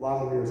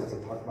 Lavaliers, as I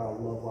talked about,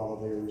 I love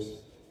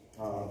lavaliers.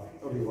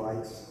 OB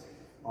lights,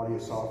 audio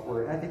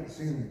software. And I think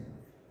Zoom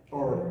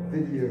or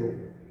video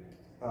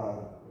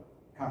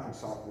conference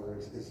software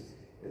is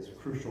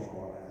crucial in a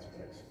lot of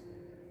aspects.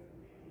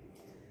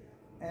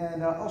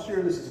 And I'll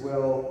share this as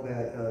well,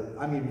 that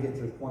I'm even getting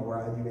to the point where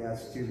I do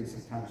ask students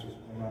sometimes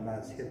when I'm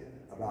not hip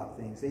about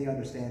things. They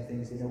understand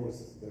things, they know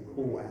what's the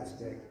cool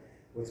aspect,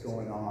 what's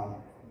going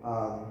on.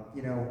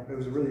 You know, it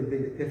was a really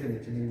big epiphany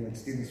to me when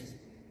students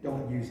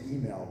don't use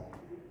email.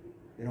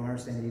 They don't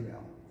understand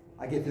email.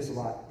 I get this a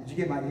lot. Did you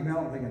get my email?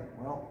 I'm thinking,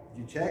 well,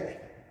 did you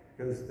check?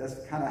 Because that's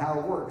kind of how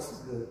it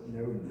works.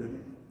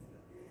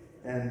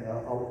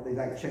 They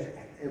like check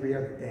every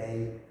other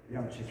day. You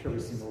don't check every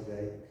single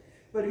day.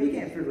 But if you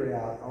can't figure it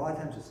out, a lot of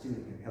times a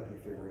student can help you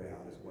figure it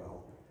out as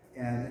well.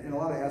 And in a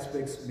lot of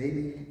aspects,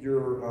 maybe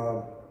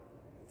you're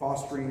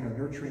fostering or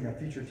nurturing a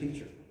future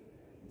teacher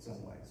in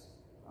some ways.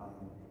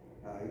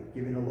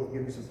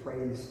 Giving some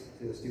praise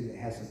to a student that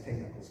has some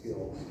technical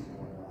skills and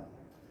whatnot.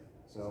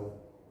 So,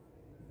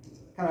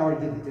 kind of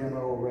already did the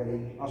demo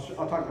already. I'll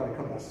talk about a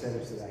couple of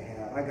setups that I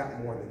have. I got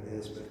more than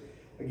this, but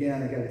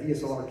again, I got a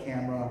DSLR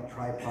camera,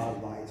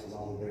 tripod lights, a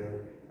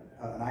lavalier,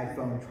 an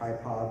iPhone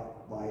tripod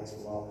lights, a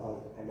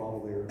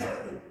lavalier.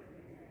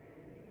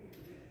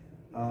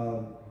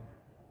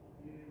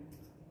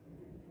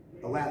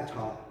 A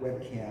laptop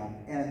webcam,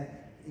 and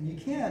you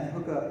can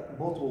hook up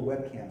multiple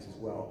webcams as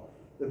well.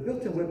 The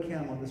built-in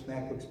webcam on this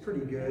Mac looks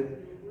pretty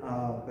good,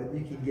 but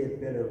you can get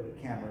better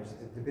cameras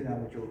depending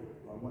on what you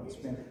want to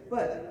spend.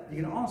 But you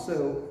can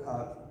also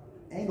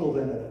angle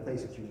them at the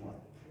place that you want.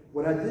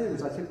 What I did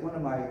was I took one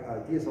of my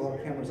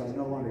DSLR cameras I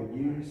no longer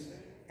use,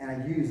 and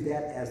I used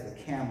that as the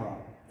camera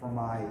for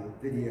my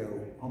video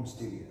home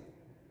studio,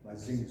 my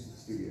Zoom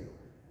studio.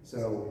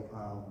 So,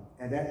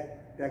 and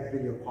that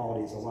video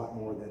quality is a lot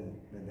more than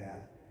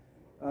that.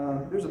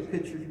 There's a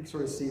picture you can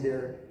sort of see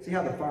there. See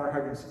how the fire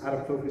hydrant's out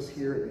of focus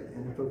here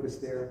and in focus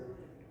there?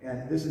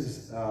 And this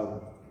is,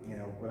 you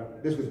know,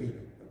 this would be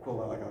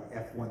equivalent like a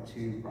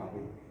f1.2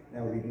 probably.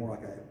 That would be more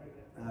like a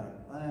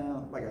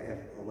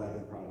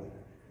f11 probably.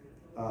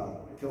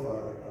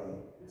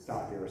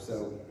 Stop there.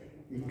 So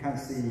you can kind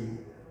of see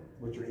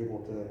what you're able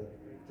to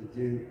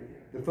do.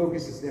 The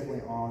focus is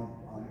definitely on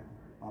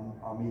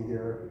me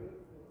there.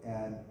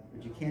 And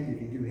what you can do,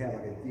 if you do have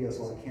like a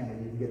DSLR camera,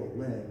 you can get a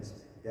lens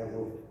that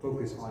will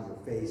focus on your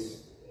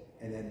face,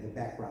 and then the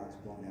background is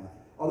blown out.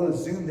 Although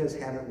Zoom does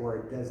have it where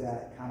it does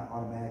that kind of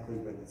automatically,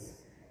 but it's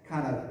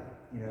kind of,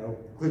 you know,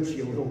 glitchy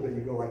a little bit.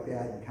 You go like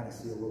that and kind of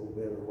see a little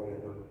bit or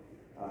whatever.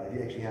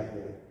 You actually have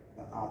the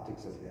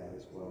optics of that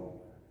as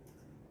well.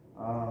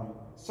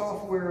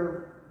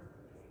 Software,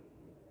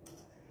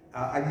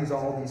 I use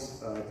all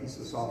these pieces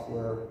of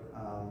software.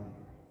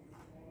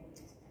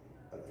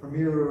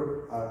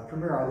 Premiere I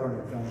learned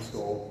at film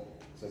school,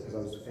 so because I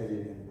was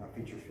editing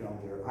feature film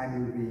there.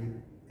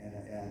 iMovie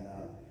and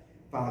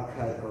Final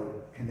Cut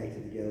are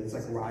connected together. It's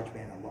like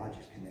GarageBand and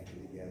Logic's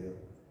connected together.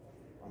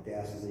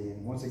 Audacity,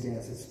 and once again,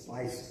 it's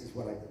Splice is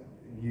what I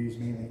use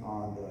mainly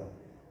on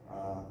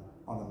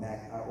the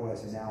Mac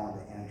OS and now on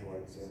the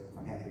Android. So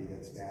I'm happy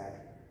that's back.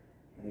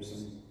 And there's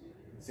some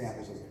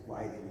examples of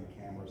lighting and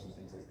cameras and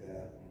things like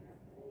that.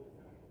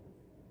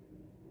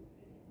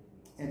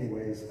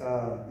 Anyways,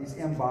 these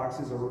M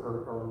boxes are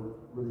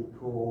really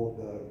cool.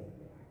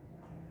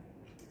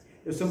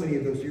 There's so many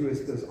of those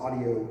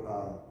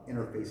audio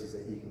interfaces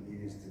that you can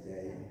use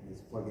today. You can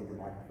just plug in your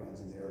microphones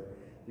in there.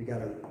 You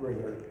got a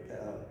regular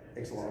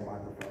XLR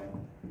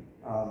microphone.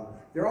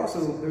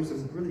 There's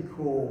some really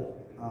cool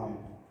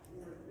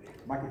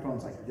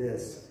microphones like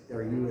this.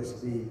 They're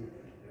USB.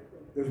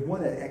 There's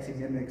one that actually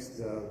mimics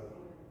the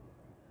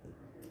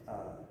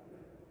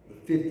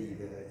 50,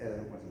 the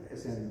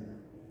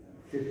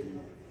SN50.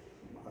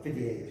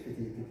 58,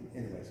 50,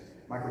 anyways,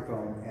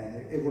 microphone, and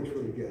it works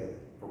really good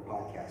for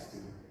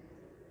podcasting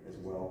as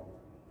well.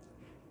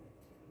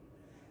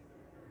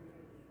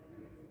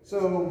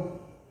 So,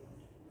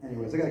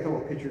 anyways, I got a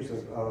couple of pictures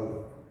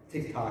of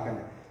TikTok, and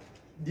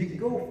you can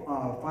go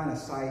find a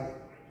site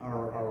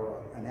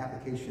or an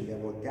application that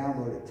will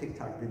download a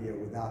TikTok video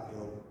without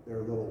their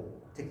little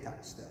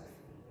TikTok stuff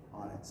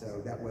on it.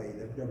 So that way,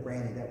 they're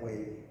branding. That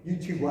way,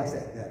 YouTube likes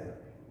that better.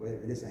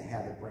 It doesn't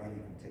have the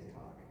branding from TikTok.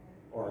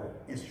 Or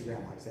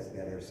Instagram likes that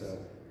better, so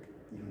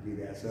you can do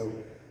that. So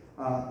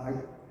how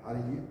to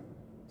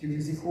do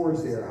easy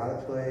chords there, how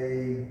to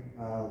play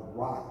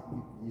rock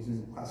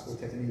using classical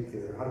technique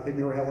there, how to play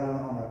mirror held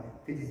on a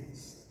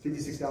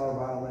 $56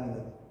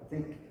 violin, I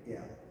think,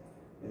 yeah.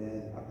 And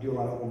then I do a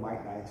lot of open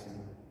mic nights, and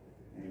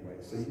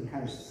anyway, so you can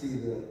kind of see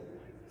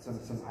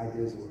some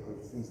ideas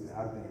of things that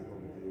I've been able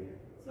to do.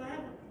 So I have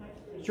a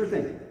question. Sure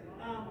thing.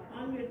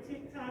 On your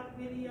TikTok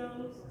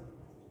videos,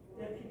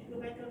 Yeah, could you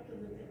go back up to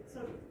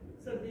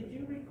so did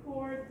you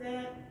record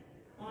that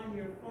on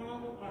your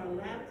phone or a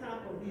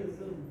laptop or via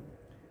Zoom?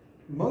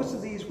 Most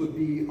of these would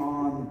be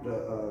on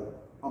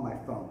my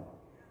phone.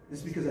 This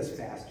is because that's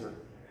faster.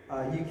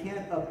 You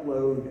can't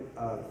upload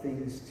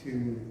things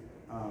to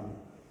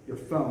your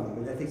phone,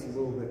 but that takes a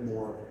little bit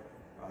more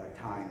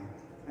time.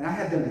 And I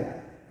have done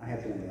that. I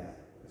have done that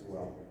as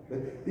well.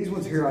 But these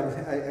ones here,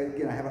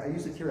 I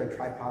usually carry a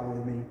tripod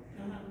with me,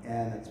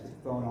 and it's with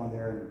the phone on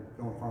there, and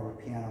go in front of a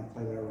piano and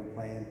play whatever I'm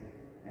playing.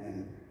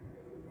 And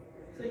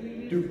so you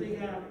usually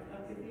have,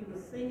 if you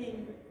were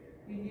singing,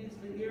 you use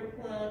the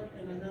earplug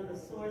and another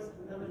source,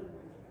 another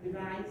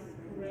device,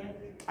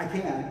 correct? I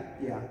can,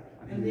 yeah.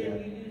 And then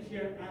you use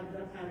your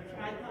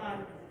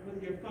tripod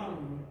with your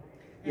phone.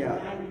 And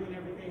lighting and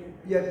everything.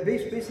 Yeah,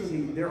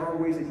 basically there are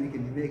ways that you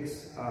can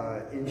mix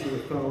into the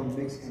phone,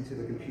 mix into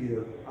the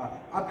computer.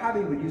 I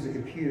probably would use a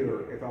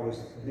computer if I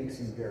was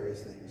mixing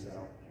various things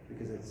though,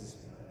 because it's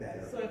just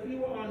better. So if you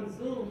were on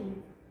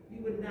Zoom,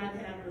 you would not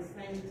have the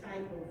same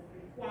type of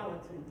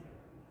quality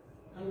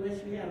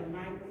unless you had a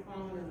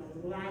microphone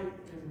and a light.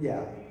 And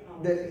yeah,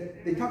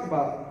 they talk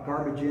about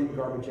garbage in,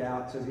 garbage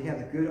out. So if you have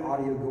the good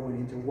audio going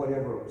into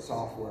whatever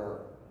software,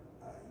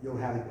 you'll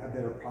have a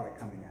better product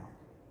coming out.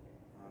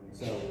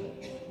 So,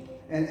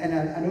 and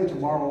I know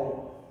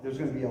tomorrow there's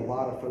going to be a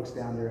lot of folks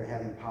down there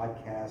having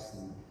podcasts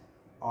and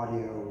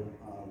audio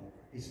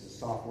pieces of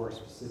software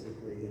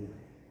specifically, and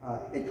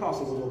it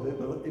costs a little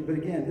bit, but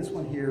again, this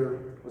one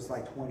here was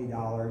like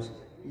 $20.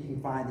 You can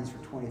find these for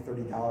 $20,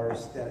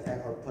 $30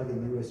 that are plugged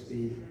in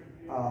USB.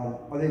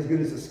 Are they as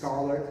good as the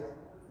Scarlett?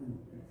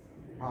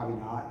 Probably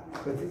not,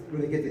 but will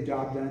they get the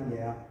job done?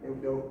 Yeah.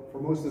 For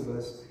most of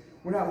us,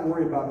 we're not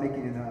worried about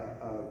making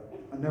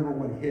a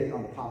 #1 hit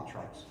on the pop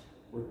charts.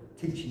 We're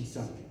teaching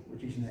something. We're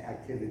teaching an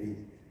activity,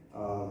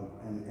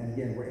 and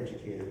again, we're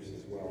educators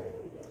as well.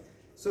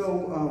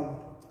 So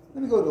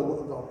let me go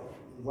to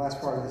the last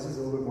part of this. This is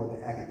a little bit more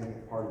the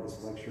academic part of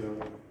this lecture,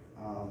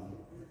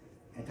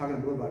 and talking a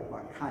little bit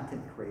about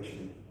content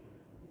creation.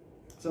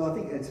 So I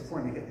think it's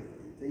important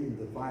to even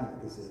define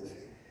what this is.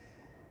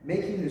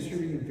 Making and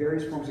distributing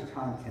various forms of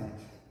content,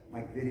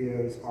 like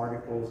videos,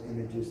 articles,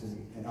 images,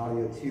 and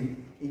audio to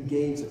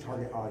engage the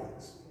target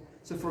audience.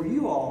 So for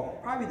you all,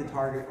 probably the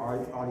target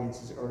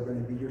audiences are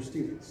going to be your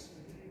students.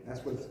 That's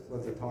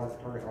what the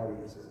target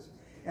audience is.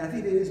 And I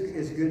think it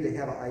is good to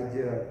have an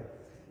idea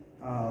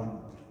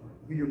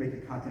who you're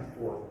making content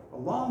for. A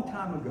long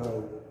time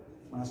ago,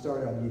 when I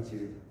started on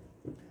YouTube,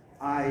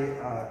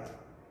 I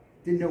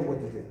didn't know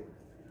what to do.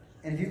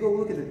 And if you go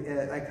look at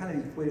it, I kind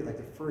of equate it like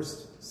the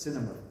first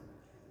cinema.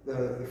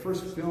 The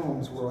first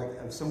films were like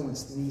of someone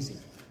sneezing,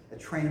 a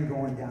train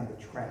going down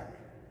the track,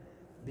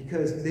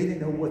 because they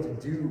didn't know what to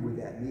do with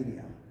that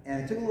medium.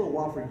 And it took a little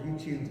while for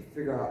YouTube to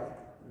figure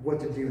out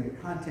what to do, and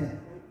the content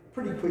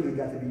pretty quickly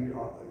got to be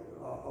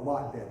a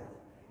lot better.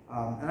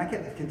 And I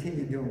kept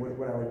continuing doing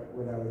what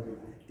I would do.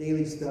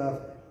 Daily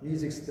stuff,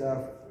 music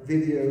stuff,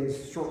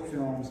 videos, short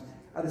films.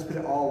 I just put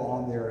it all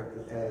on there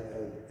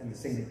in the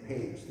same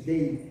page.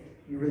 Today,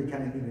 you really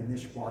kind of need a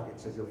niche market.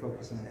 So if you're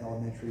focusing on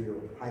elementary or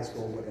high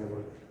school or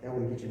whatever, that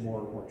will get you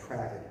more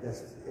traffic,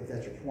 if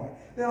that's your point.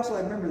 But also,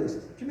 I remember this,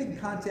 if you're making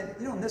content,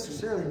 you don't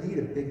necessarily need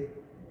a big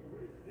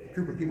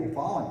group of people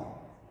following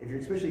you,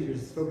 especially if you're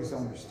just focused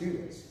on your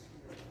students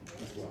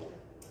as well.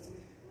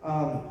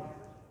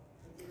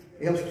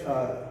 It helps,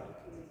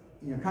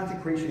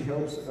 content creation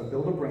helps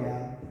build a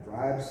brand,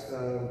 drives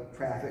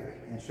traffic,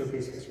 and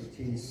showcases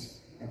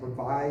expertise, and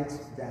provides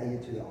value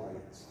to the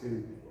audience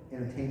through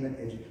entertainment,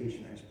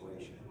 education, and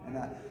inspiration. And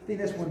I think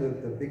that's one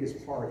of the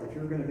biggest part. If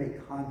you're going to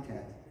make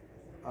content,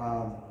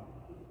 I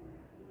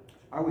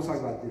always talk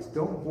about this.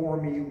 Don't bore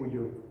me with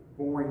your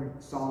boring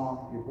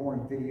song, your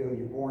boring video,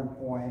 your boring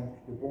poem,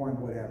 your boring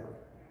whatever.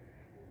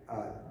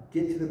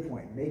 Get to the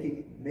point. Make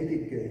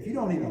it good. If you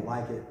don't even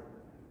like it,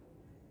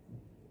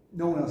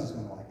 no one else is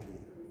going to like it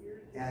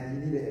either. And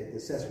you need to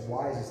assess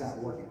why is this not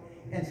working.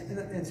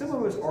 And some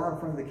of us are in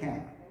front of the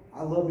camera.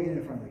 I love being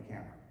in front of the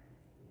camera.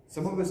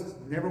 Some of us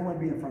never want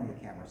to be in front of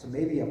the camera. So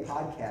maybe a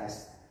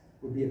podcast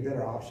would be a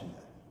better option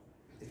then,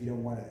 if you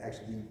don't want to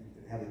actually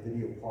have a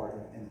video part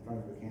in front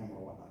of the camera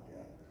or whatnot.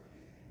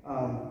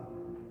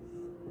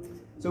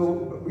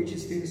 So reaching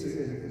students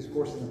is of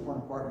course an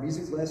important part.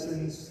 Music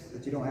lessons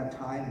that you don't have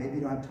time. Maybe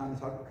you don't have time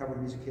to cover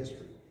music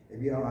history.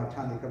 Maybe you don't have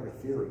time to cover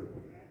theory.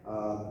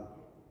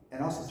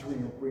 And also to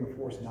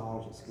reinforce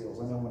knowledge and skills.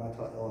 I know when I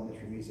taught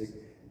elementary music,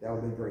 that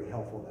would be very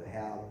helpful to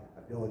have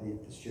ability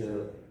to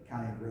share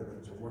counting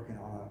rhythms or working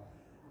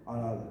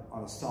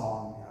on a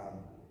song,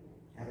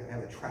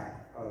 have a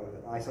track,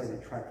 an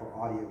isolated track for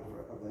audio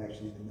of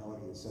actually the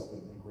melody itself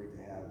would be great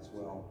to have as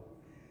well.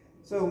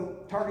 So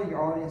targeting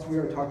your audience, we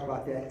already talked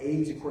about that.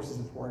 Age, of course, is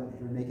important.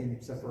 If you're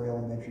making stuff for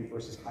elementary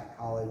versus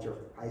college or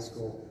high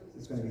school,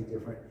 it's going to be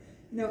different.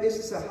 Is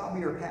this a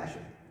hobby or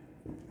passion?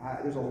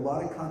 There's a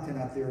lot of content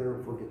out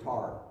there for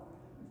guitar,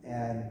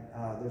 and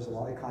there's a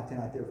lot of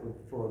content out there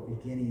for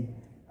beginning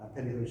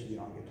pedagogy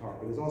on guitar,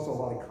 but there's also a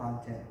lot of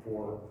content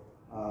for,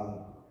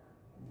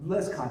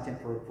 less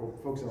content for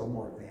folks that are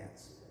more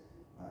advanced.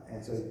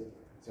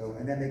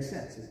 And that makes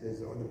sense.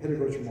 The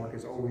pedagogical market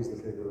is always the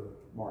bigger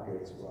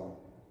market as well.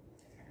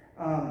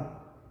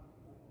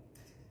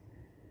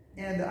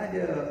 And the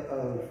idea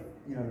of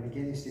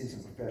beginning students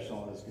and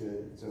professional is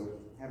good. So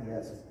having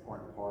that's an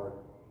important part.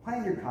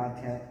 Plan your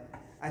content.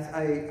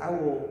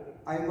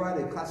 I write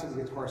a classical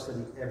guitar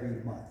study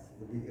every month.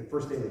 The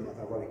first day of the month,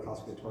 I write a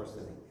classical guitar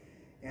study.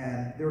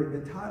 And there have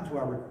been times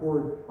where I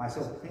record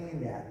myself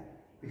playing that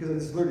because I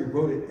just literally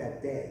wrote it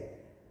that day.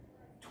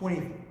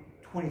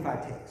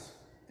 25 takes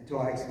until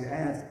I actually,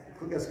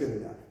 that's good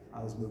enough.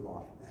 I'll just move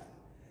on from that.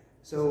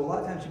 So a lot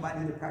of times you might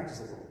need to practice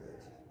a little bit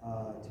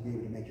to be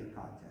able to make your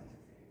content.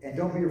 And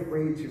don't be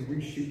afraid to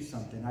reshoot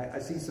something. I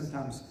see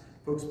sometimes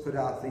folks put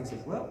out things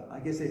like, well, I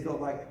guess they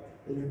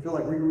didn't feel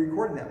like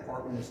re-recording that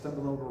part when they're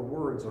stumbling over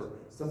words or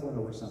stumbling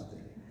over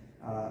something.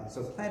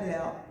 So plan it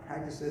out,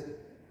 practice it,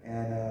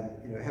 and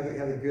have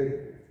a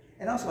good.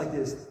 And also like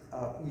this,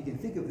 you can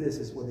think of this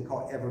as what they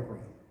call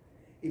evergreen.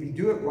 If you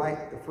do it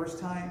right the first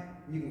time,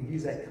 you can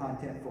use that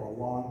content for a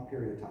long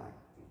period of time.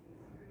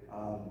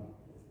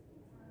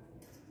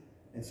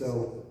 And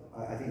so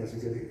I think that's a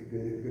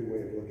good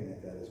way of looking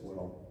at that as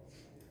well.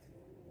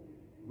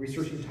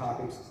 Researching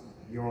topics,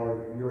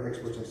 you're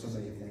experts on so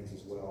many things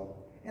as well.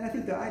 And I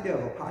think the idea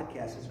of a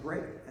podcast is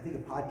great. I think a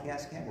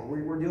podcast can work.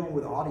 We're dealing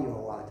with audio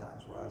a lot of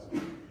times for us,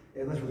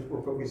 unless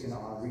we're focusing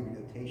on reading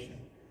notation.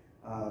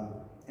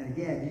 And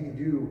again, you can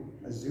do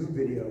a Zoom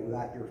video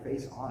without your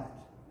face on it.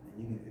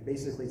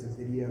 Basically, it's a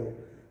video,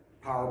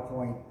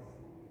 PowerPoint,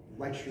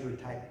 lecture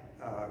type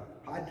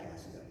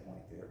podcast at that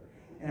point there.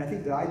 And I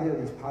think the idea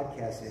of these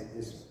podcasts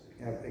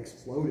have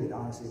exploded,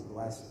 honestly, over the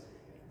last,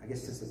 I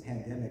guess, since the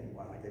pandemic and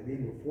like that,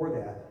 maybe before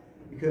that,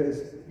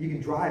 because you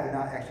can drive and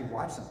not actually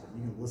watch something.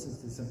 You can listen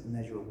to something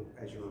as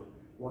you're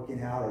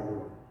working out or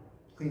you're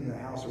cleaning the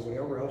house or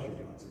whatever else you're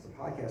doing. So the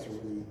podcasts are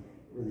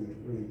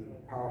really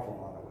powerful in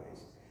a lot of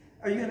ways.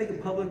 Are you going to make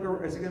it public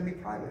or is it going to be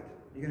private?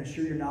 Are you going to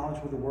share your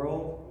knowledge with the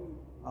world?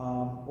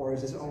 Or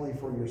is this only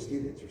for your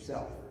students,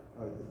 yourself,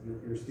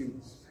 your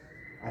students?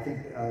 I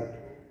think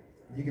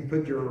you can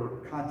put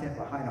your content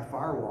behind a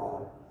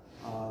firewall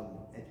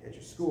at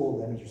your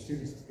school. That means your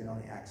students can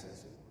only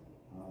access it.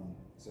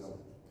 So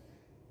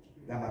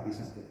that might be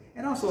something.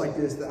 And also like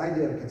this, the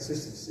idea of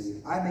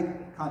consistency. I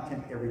make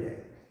content every day.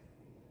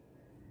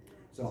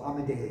 So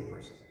I'm a daily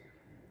person.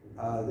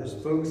 There's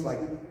folks like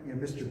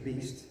Mr.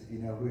 Beast, if you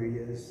know who he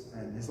is.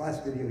 And his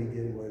last video he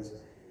did was,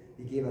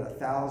 he gave out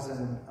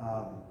 1,000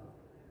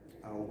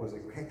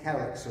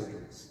 cataract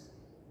surgeries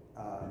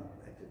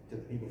to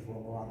people from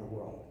around the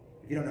world.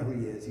 If you don't know who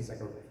he is, he's like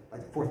the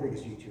fourth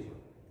biggest YouTuber.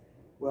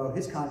 Well,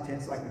 his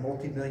content's like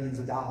multi-millions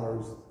of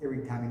dollars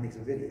every time he makes a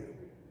video.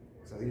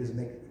 So he doesn't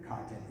make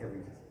content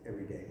every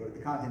day, but the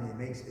content he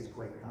makes is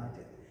great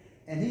content.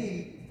 And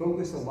he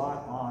focused a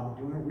lot on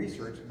doing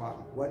research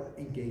about what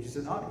engages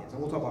an audience.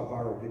 And we'll talk about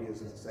viral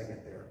videos in a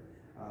second there.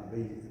 But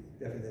he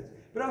definitely does.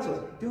 But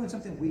also, doing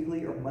something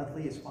weekly or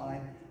monthly is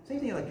fine. Same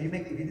thing, like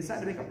if you decide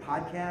to make a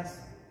podcast,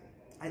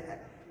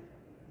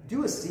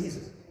 do a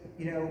season.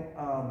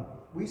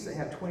 We used to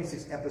have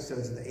 26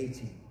 episodes in the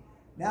 18.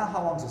 Now,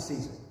 how long is a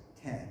season?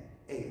 10,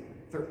 8,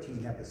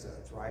 13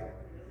 episodes, right?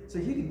 So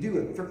you can do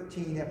a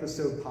 13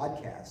 episode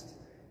podcast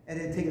and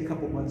then take a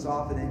couple months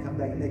off and then come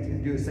back next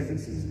and do a second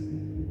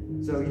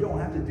season. So you don't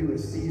have to do a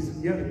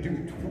season. You have to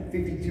do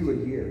 52 a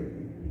year.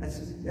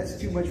 That's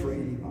too much for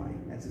anybody.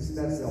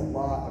 That's a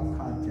lot of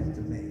content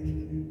to make.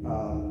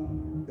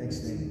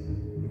 Thanks, Nate.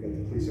 We got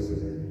the police over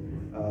there.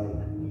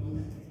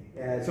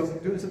 And so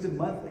doing something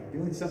monthly,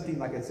 doing something,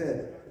 like I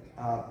said,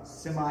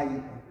 semi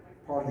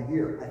part of the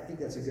year, I think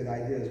that's a good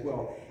idea as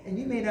well. And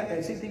you may not,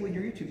 same thing with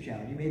your YouTube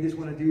channel. You may just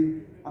want to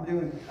do, I'm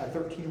doing a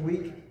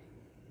 13-week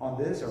on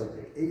this, or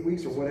 8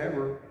 weeks, or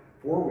whatever,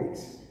 4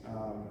 weeks.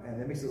 And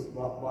that makes it a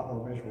lot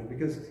more measurable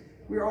because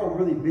we're all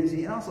really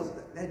busy. And also,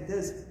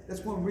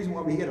 that's one reason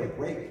why we get a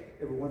break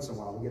every once in a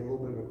while. We get a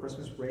little bit of a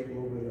Christmas break, a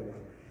little bit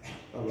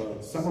of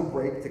a summer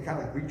break to kind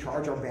of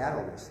recharge our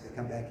batteries to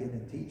come back in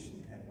and teach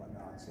and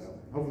whatnot. So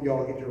hopefully you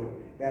all get your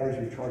batteries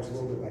recharged a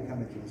little bit by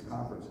coming to this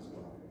conference as well.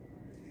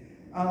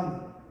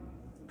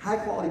 High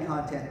quality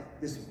content,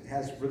 this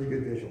has really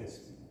good visuals,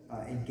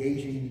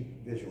 engaging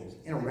visuals,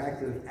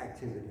 interactive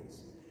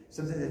activities,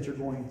 something that you're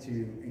going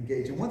to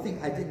engage. And one thing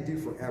I didn't do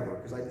forever,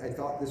 because I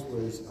thought this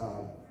was,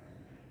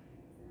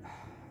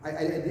 I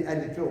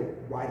didn't feel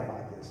right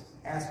about this,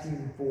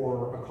 asking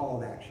for a call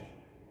to action.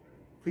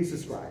 Please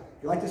subscribe.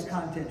 If you like this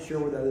content, share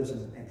with others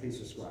and please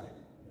subscribe.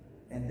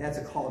 And that's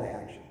a call to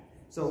action.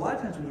 So a lot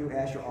of times when you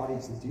ask your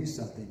audience to do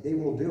something, they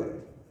will do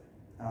it.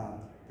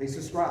 Please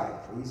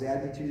subscribe. Please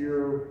add me to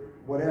your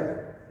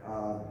whatever.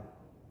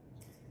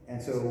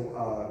 And so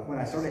when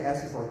I started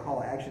asking for a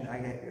call to action,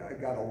 I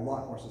got a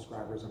lot more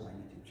subscribers on my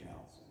YouTube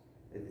channels.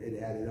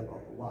 It added up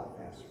a lot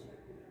faster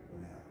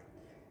than that.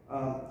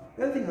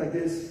 The other thing like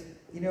this,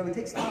 it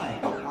takes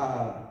time.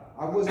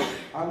 I wasn't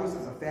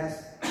a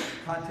fast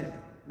content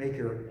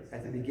maker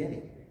at the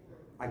beginning.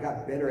 I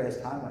got better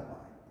as time went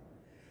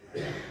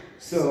by.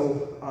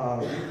 So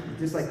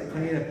just like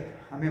cleaning up,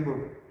 I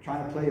remember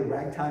trying to play a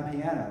ragtime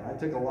piano. That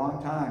took a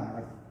long time.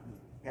 Like,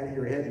 patting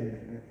your head,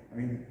 and I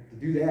mean, to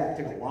do that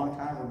took a long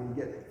time for me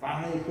to get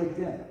finally clicked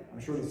in. I'm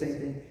sure the same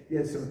thing. You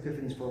had some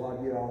epiphanies for a lot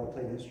of you all that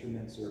played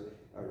instruments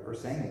or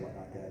sang and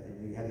whatnot like that,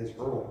 and you had this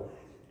hurdle.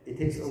 It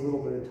takes a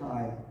little bit of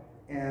time.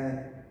 And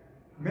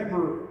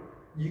remember,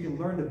 you can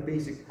learn the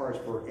basic parts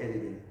for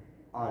editing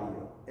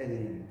audio,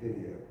 editing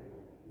video.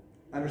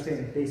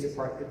 Understanding the basic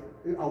part.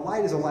 A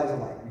light is a light is a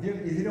light.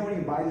 If you don't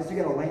even buy this, you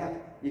got a lamp,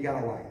 you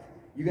got a light.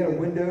 You got a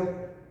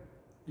window,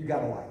 you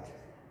got a light.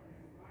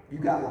 You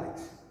got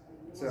lights.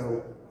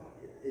 So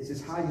it's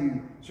just how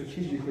you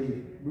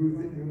strategically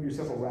move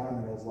yourself around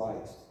in those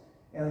lights.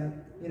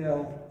 And you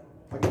know,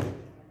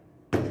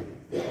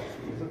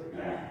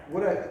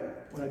 when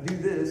I do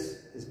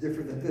this, it's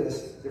different than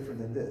this, different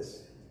than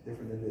this,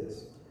 different than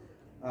this.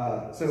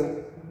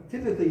 So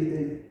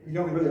typically, you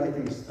don't really like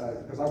these,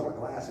 because I wear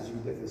glasses, you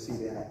can definitely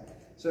see that.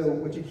 So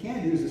what you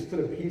can do is just put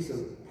a piece of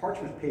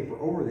parchment paper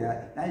over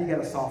that. Now you got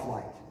a soft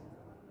light.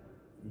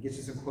 You get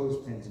you some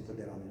clothespins and put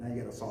that on there. Now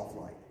you got a soft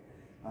light.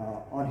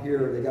 On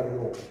here, they got a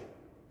little,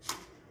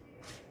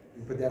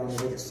 you put that on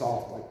there, make it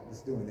soft, like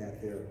it's doing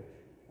that there.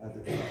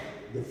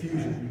 The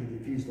diffusion, you can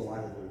diffuse the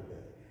light a little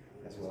bit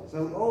as well.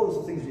 So all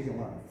those are things you can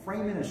learn.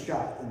 Framing a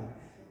shot. And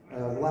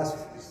the last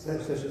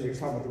session, they were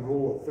talking about the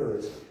rule of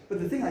thirds. But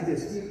the thing like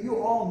this,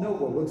 you all know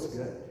what looks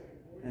good.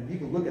 And you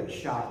can look at a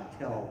shot and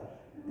tell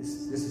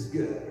this is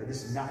good or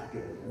this is not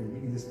good. I mean,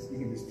 you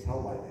can just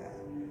tell by that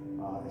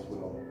as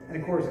well. And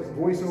of course,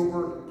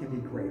 voiceover can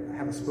be great. I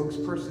have a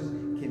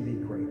spokesperson, can be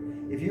great.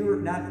 If you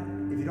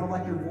don't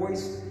like your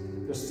voice,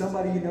 there's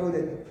somebody you know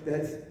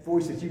that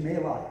voice that you may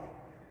like,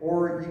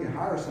 or you can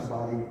hire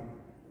somebody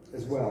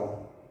as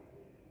well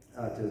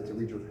to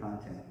read your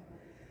content.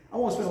 I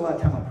won't spend a lot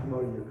of time on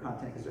promoting your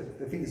content because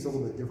I think it's a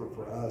little bit different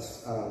for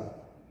us.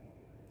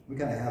 We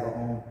kind of have our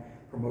own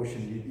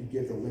promotion. You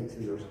give the link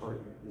to your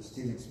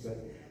students, but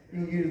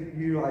you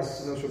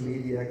utilize social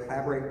media,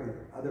 collaborate with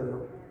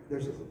other.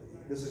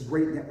 There's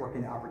great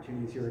networking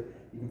opportunities here.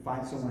 You can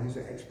find someone who's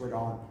an expert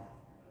on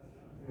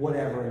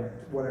whatever,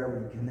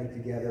 you connect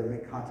together,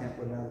 make content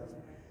with them.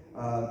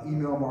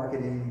 Email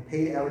marketing,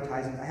 paid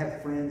advertising. I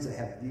have friends that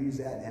have used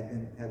that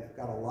and have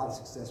got a lot of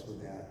success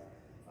with that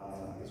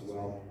as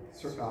well.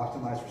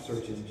 Optimize for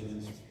search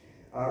engines.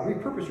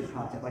 Repurpose your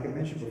content. Like I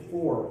mentioned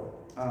before,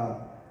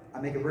 I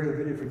make a regular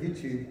video for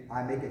YouTube.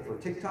 I make it for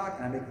TikTok,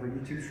 and I make it for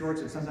YouTube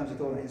Shorts, and sometimes I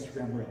throw it on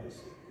Instagram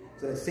Reels.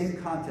 So that same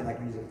content, I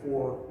can use it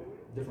 4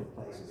 different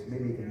places,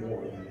 maybe even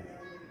more than that.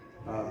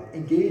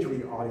 Engage with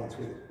your audience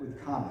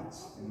with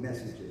comments and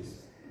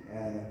messages,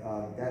 and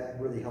that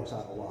really helps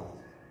out a lot.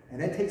 And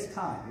that takes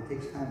time. It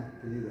takes time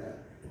to do that.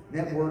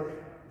 Network,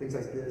 things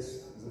like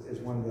this is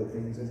one of the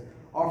things. And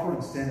offer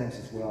incentives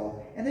as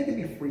well. And they can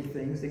be free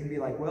things. They can be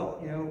like, well,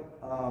 you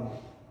know,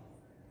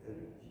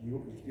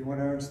 if you want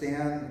to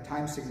understand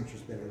time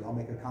signatures better, I'll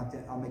make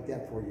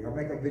that for you. I'll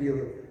make a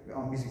video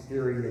on music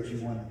theory that you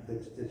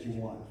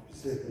want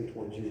specifically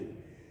towards you.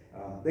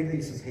 They can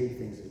be some paid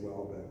things as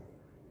well, but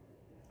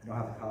I don't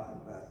have to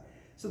comment about that.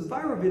 So the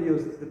viral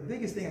videos, the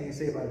biggest thing I can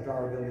say about a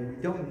viral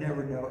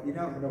video, you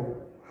never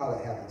know how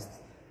that happens.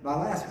 My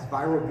last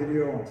viral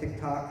video on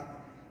TikTok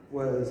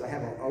was, I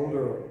have an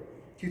older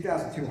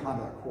 2002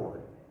 Honda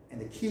Accord,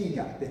 and the key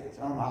got bent.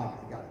 I don't know how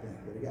it got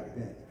bent, but it got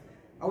bent.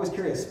 I always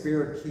carry a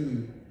spare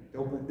key to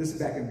open. This is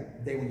back in the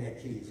day when you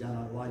had keys. I don't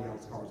know, a lot of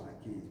y'all's cars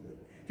had keys,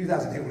 but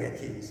 2002 we had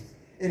keys.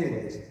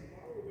 Anyways,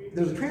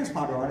 there's a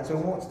transponder on it, so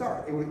it won't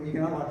start. You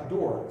can unlock the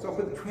door. So I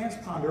put the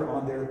transponder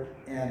on there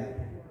and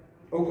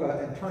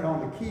turn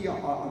on the key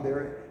on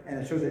there, and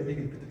it shows that you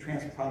can put the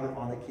transponder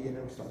on the key and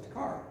it'll start the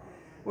car.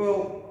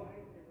 Well,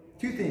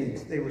 2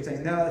 things. They were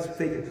saying, no, that's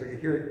fake. So you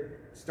hear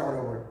it start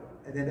over.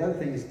 And then the other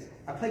thing is,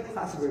 I play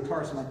classical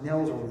guitar, so my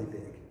nails are really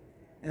big.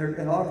 And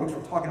a lot of folks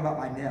were talking about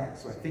my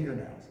nails, so my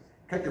fingernails.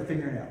 Cut your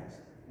fingernails.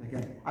 And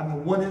again, I'm the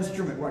one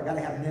instrument where I got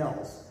to have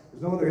nails.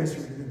 There's no other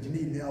instrument that you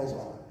need nails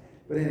on.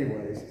 But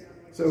anyways,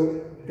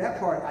 so that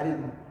part I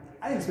didn't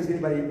expect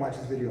anybody to watch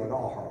this video at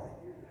all, hardly.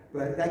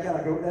 But that got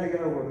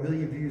over 1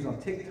 million views on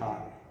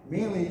TikTok.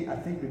 Mainly, I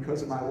think,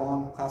 because of my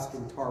long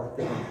classical guitar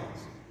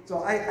fingernails.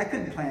 So I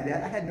couldn't plan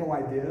that. I had no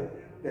idea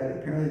that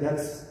apparently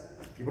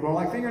people don't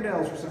like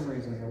fingernails for some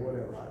reason or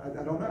whatever.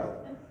 I don't know.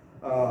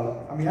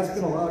 I mean, I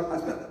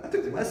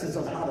took lessons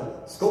on how to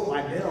sculpt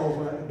my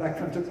nails back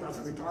when I took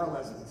classical guitar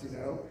lessons, you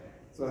know.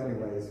 So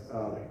anyways,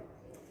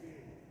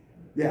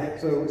 yeah,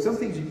 so some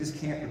things you just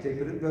can't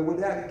predict, but with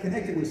that,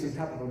 connected with some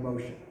type of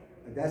emotion.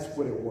 That's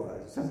what it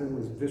was. Something that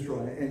was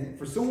visceral. And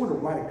for someone to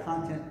write a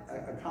comment,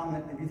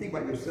 if you think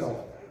about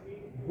yourself,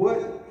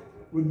 what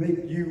would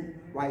make you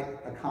write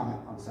a comment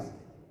on something?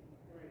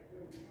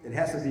 It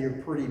has to be a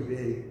pretty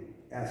big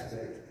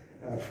aspect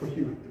for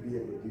you to be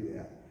able to do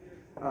that.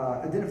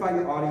 Identify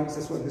your audience.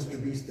 That's what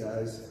Mr. Beast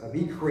does.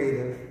 Be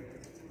creative.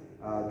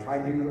 Try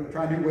a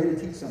new way to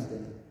teach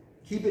something.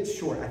 Keep it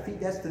short. I think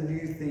that's the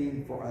new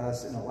thing for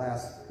us in the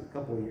last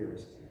couple of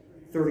years.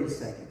 30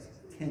 seconds,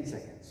 10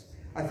 seconds.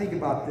 I think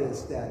about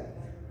this, that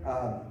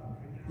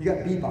you got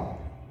bebop,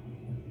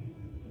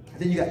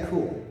 then you got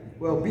cool,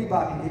 Well,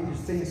 bebopping, if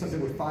you're saying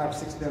something with 5 or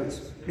 6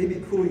 notes,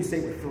 maybe cool you say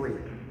it with 3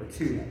 or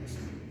 2 notes.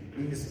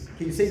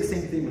 Can you say the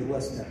same thing with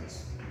less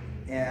notes?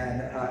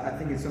 And I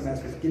think in some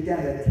aspects, get down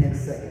to that 10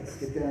 seconds.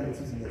 Get down to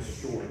something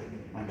that's short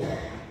on that.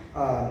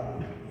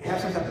 Have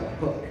some type of a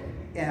hook.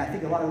 And I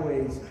think a lot of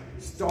ways,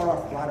 start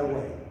off right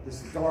away.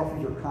 Just start off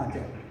with your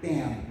content.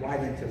 Bam, right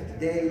into it.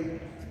 Today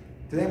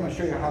I'm going to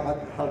show you how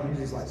to use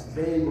these lights.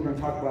 Today we're going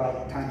to talk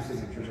about time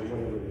signatures or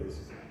whatever it is.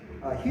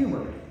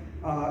 Humor.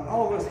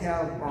 All of us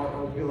have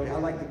our ability.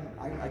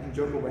 I can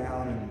joke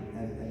around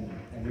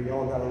and we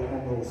all got our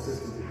own little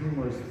systems of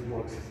humor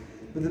works.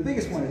 But the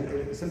biggest one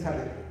is some type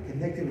of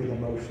connecting with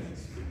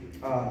emotions.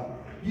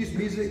 Use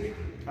music.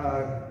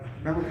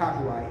 Remember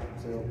copyright.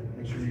 So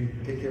make sure you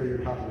take care of your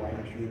copyright.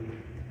 Make sure you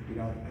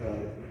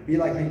don't be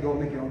like me. Go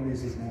make your own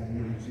music now.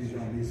 You can use your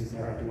own music.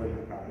 Never have to wait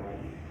for copyright.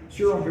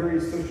 Share on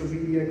various social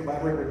media.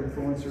 Collaborate with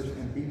influencers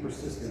and be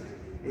persistent.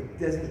 It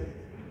doesn't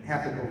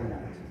happen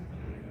overnight.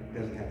 It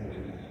doesn't happen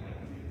overnight.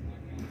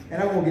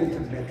 And I won't get into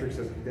the metrics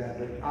of that,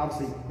 but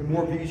obviously, the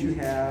more views you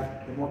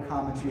have, the more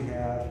comments you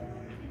have,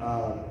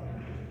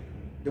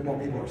 the more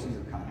people are seeing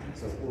your content.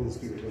 So we'll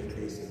just keep it really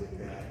basic with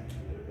that.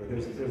 But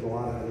there's a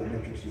lot of other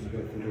metrics you can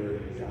go through there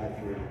and dive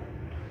through.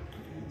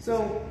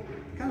 So,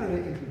 kind of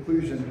in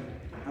conclusion,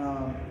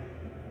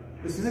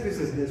 the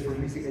significance of this for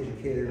music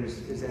educators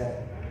is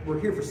that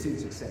we're here for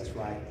student success,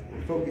 right?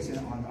 We're focusing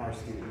on our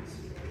students.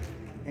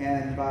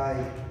 And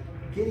by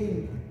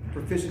getting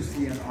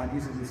proficiency on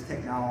using this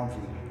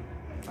technology,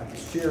 to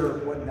share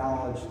what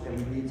knowledge that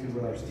we need to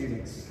with our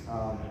students,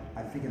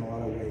 I think in a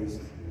lot of ways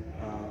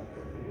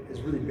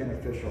is really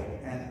beneficial.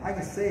 And I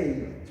can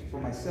say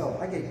for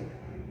myself, I get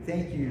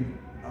thank you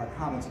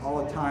comments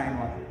all the time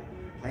on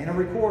playing a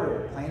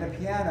recorder, playing a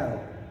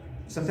piano,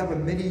 some type of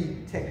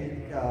MIDI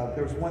technique.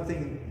 There was one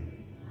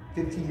thing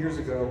 15 years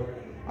ago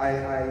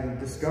I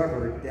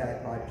discovered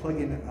that by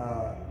plugging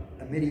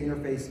a MIDI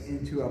interface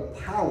into a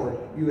powered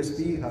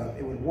USB hub,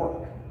 it would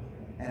work.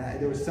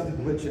 And there was some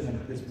glitch in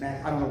this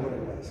Mac, I don't know what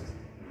it was.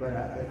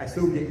 But I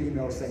still get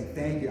emails saying,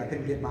 thank you, I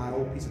couldn't get my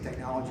old piece of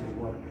technology to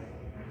work.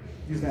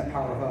 Using that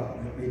power hub,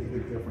 and it made a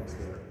big difference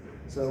there.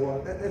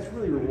 So that's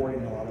really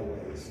rewarding in a lot of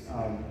ways.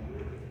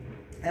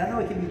 And I know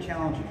it can be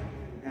challenging.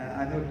 And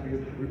I know it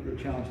can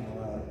be challenging in a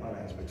lot of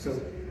aspects. So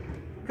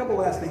a couple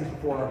last things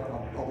before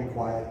I'll be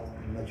quiet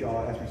and let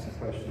y'all ask me some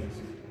questions.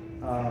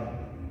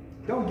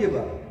 Don't give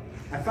up.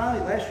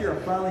 Last year I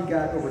finally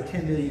got over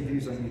 10 million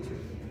views on YouTube.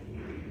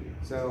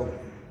 So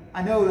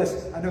I know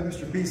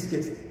Mr. Beast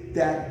gets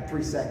that in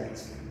 3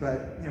 seconds,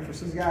 but for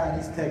some guy in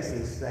East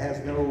Texas that has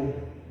no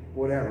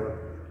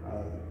whatever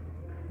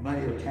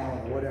money or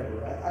talent or whatever,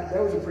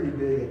 that was a pretty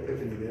big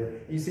epiphany there.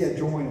 You see, I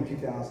joined in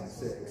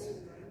 2006,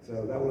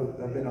 so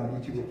I've been on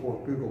YouTube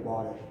before Google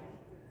bought it.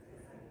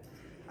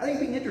 I think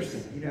being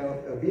interesting,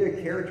 be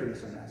a character in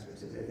some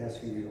aspects if that's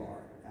who you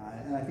are,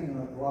 and I think in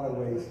a lot of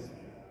ways,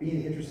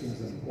 being interesting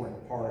is an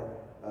important part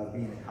of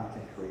being a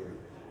content creator.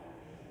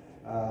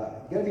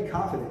 You got to be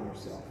confident in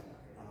yourself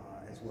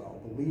as well.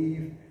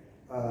 Believe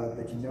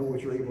that you know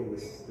what you're able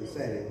to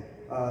say.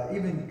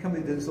 Even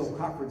coming to this little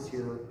conference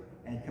here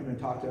and coming and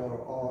talk to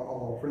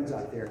all our friends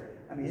out there,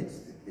 I mean,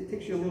 it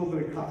takes you a little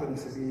bit of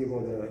confidence to be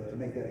able to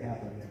make that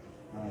happen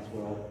as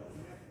well.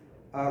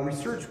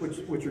 Research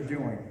what you're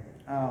doing.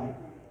 I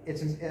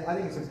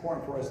think it's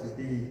important for us to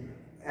be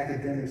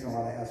academics in a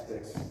lot of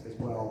aspects as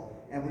well.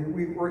 And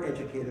we're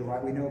educated,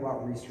 right? We know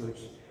about research.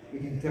 We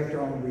can conduct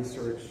our own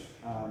research.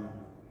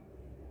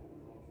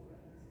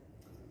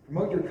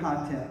 Promote your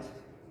content.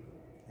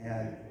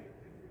 And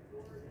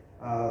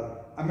I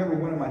remember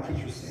one of my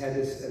teachers had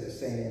this as a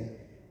saying.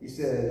 He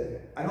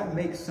said, I don't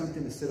make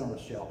something to sit on the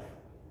shelf.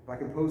 If I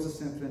compose a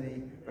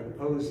symphony, if I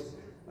compose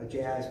a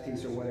jazz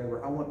piece or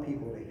whatever, I want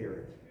people to hear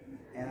it.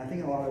 And I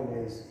think in a lot of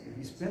ways, if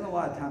you spend a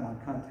lot of time on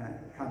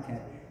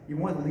content, you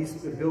want at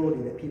least the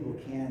ability that people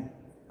can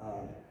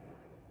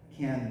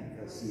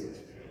see it.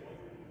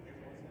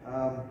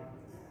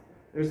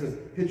 There's a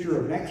picture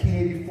of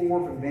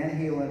 1984 from Van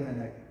Halen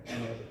and a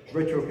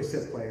retro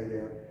cassette player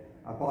there.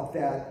 I bought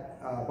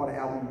an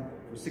album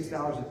for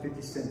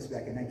 $6.50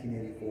 back in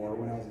 1984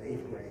 when I was in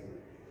 8th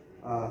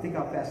grade. Think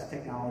how fast the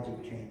technology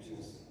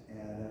changes.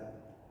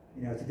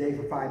 And today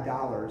for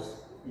 $5,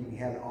 you can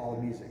have all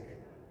the music,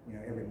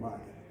 every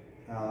month.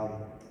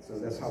 So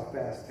that's how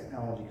fast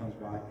technology comes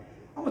by.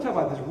 I'm gonna talk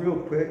about this real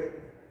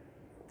quick.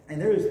 And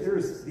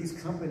there's these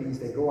companies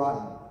that go out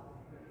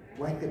and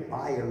blanket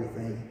buy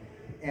everything.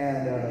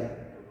 And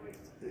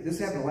this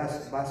happened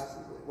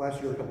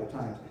last year a couple of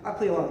times. I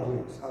play a lot of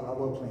blues. I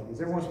love playing blues.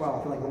 Every once in a while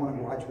I feel like going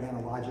to GarageBand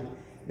or Logic,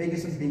 making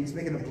some beats,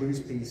 making a blues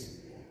piece.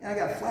 And I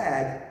got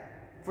flagged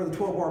for the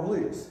 12-bar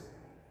blues.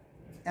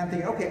 And I'm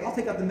thinking, okay, I'll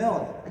take out the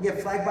melody. I get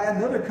flagged by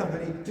another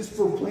company just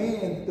for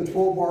playing the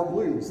 12-bar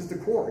blues. Just the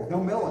chord, no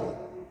melody.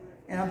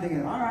 And I'm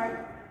thinking, all right.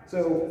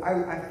 So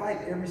I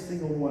fight every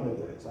single one of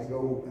those. I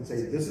go and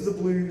say, this is a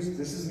blues.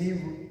 This is me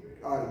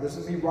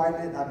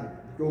writing it. I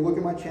go look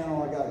at my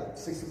channel. I got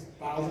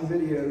 6,000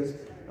 videos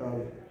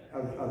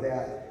of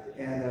that.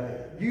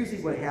 And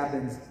usually what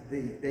happens,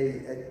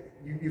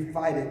 you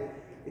fight it.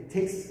 it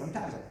takes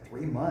sometimes like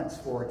 3 months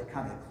for it to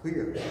kind of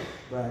clear.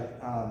 But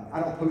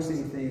I don't post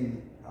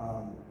anything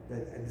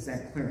that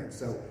isn't clearance.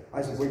 So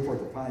I just wait for it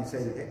to finally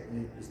say that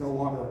it's no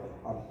longer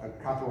a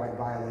copyright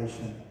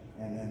violation,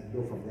 and then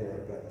go from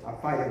there. But I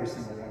fight every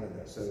single one of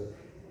those. So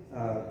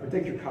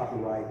protect your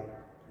copyright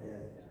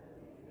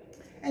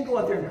and go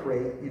out there and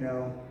create. You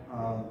know,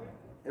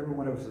 every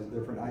one of us is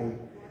different.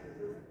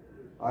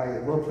 I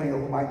love playing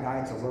open mic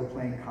nights. I love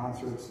playing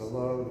concerts. I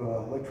love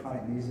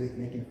electronic music,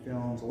 making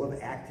films. I love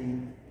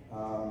acting. I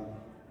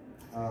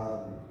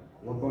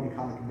love going to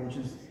comic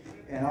conventions.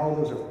 And all of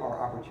those are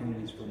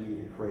opportunities for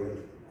me to create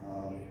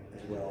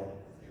as well.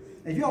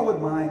 And if y'all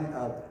wouldn't mind,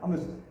 I'm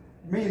just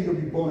mainly going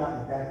to be blown out in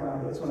the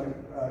background, but that's when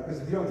because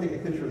if you don't take a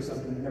picture of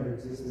something that never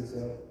existed,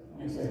 so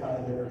I'm going to say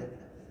hi there.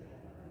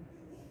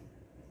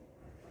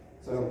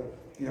 So,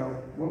 you know,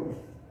 we'll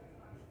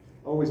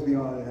always be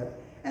on that.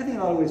 And I think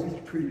I'll always be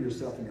true to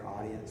yourself and your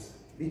audience.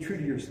 Be true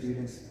to your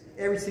students.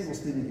 Every single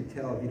student can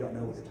tell if you don't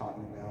know what they're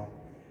talking about.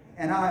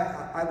 And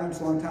I learned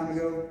this a long time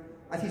ago.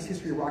 I teach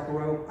history of rock and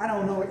roll. I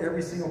don't know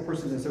every single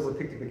person that's ever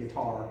picked up a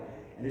guitar.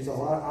 And there's a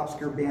lot of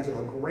obscure bands that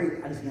are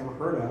great I just never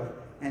heard of.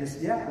 And it's,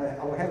 yeah,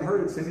 I haven't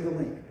heard it, send me the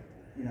link.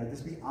 You know,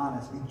 just be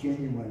honest, be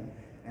genuine,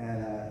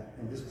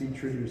 and just be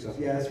true to yourself.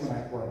 Yeah, that's when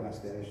I wore a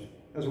mustache.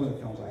 That was one of the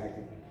films I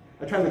acted.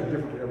 I try to look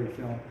different for every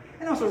film.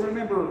 And also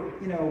remember,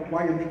 you know,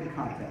 why you're making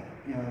content.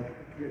 You know,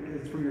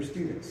 it's for your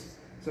students.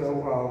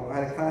 So I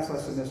had a class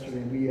last semester,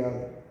 and we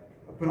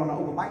put on an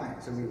open mic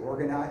night. So we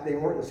organized,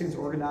 the students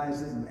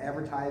organized it and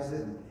advertised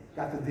it and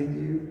got the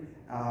venue.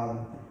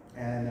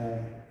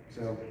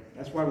 So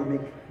that's why we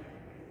make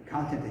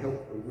content to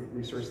help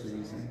research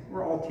things. And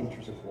we're all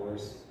teachers, of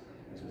course,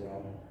 as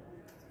well.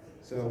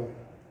 So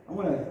I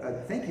want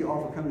to thank you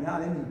all for coming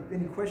out.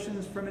 Any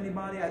questions from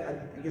anybody? I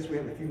guess we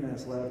have a few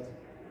minutes left.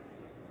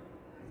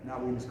 If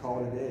not, we just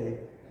call it a day.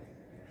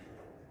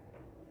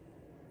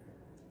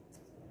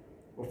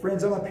 Well,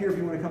 friends, I'm up here if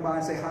you want to come by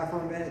and say hi for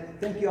a minute.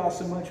 Thank you all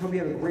so much. Hope you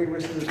have a great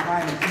rest of your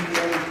time in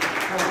TMEA.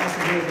 Have an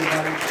awesome day,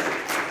 everybody.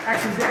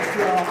 Action Dex,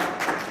 y'all.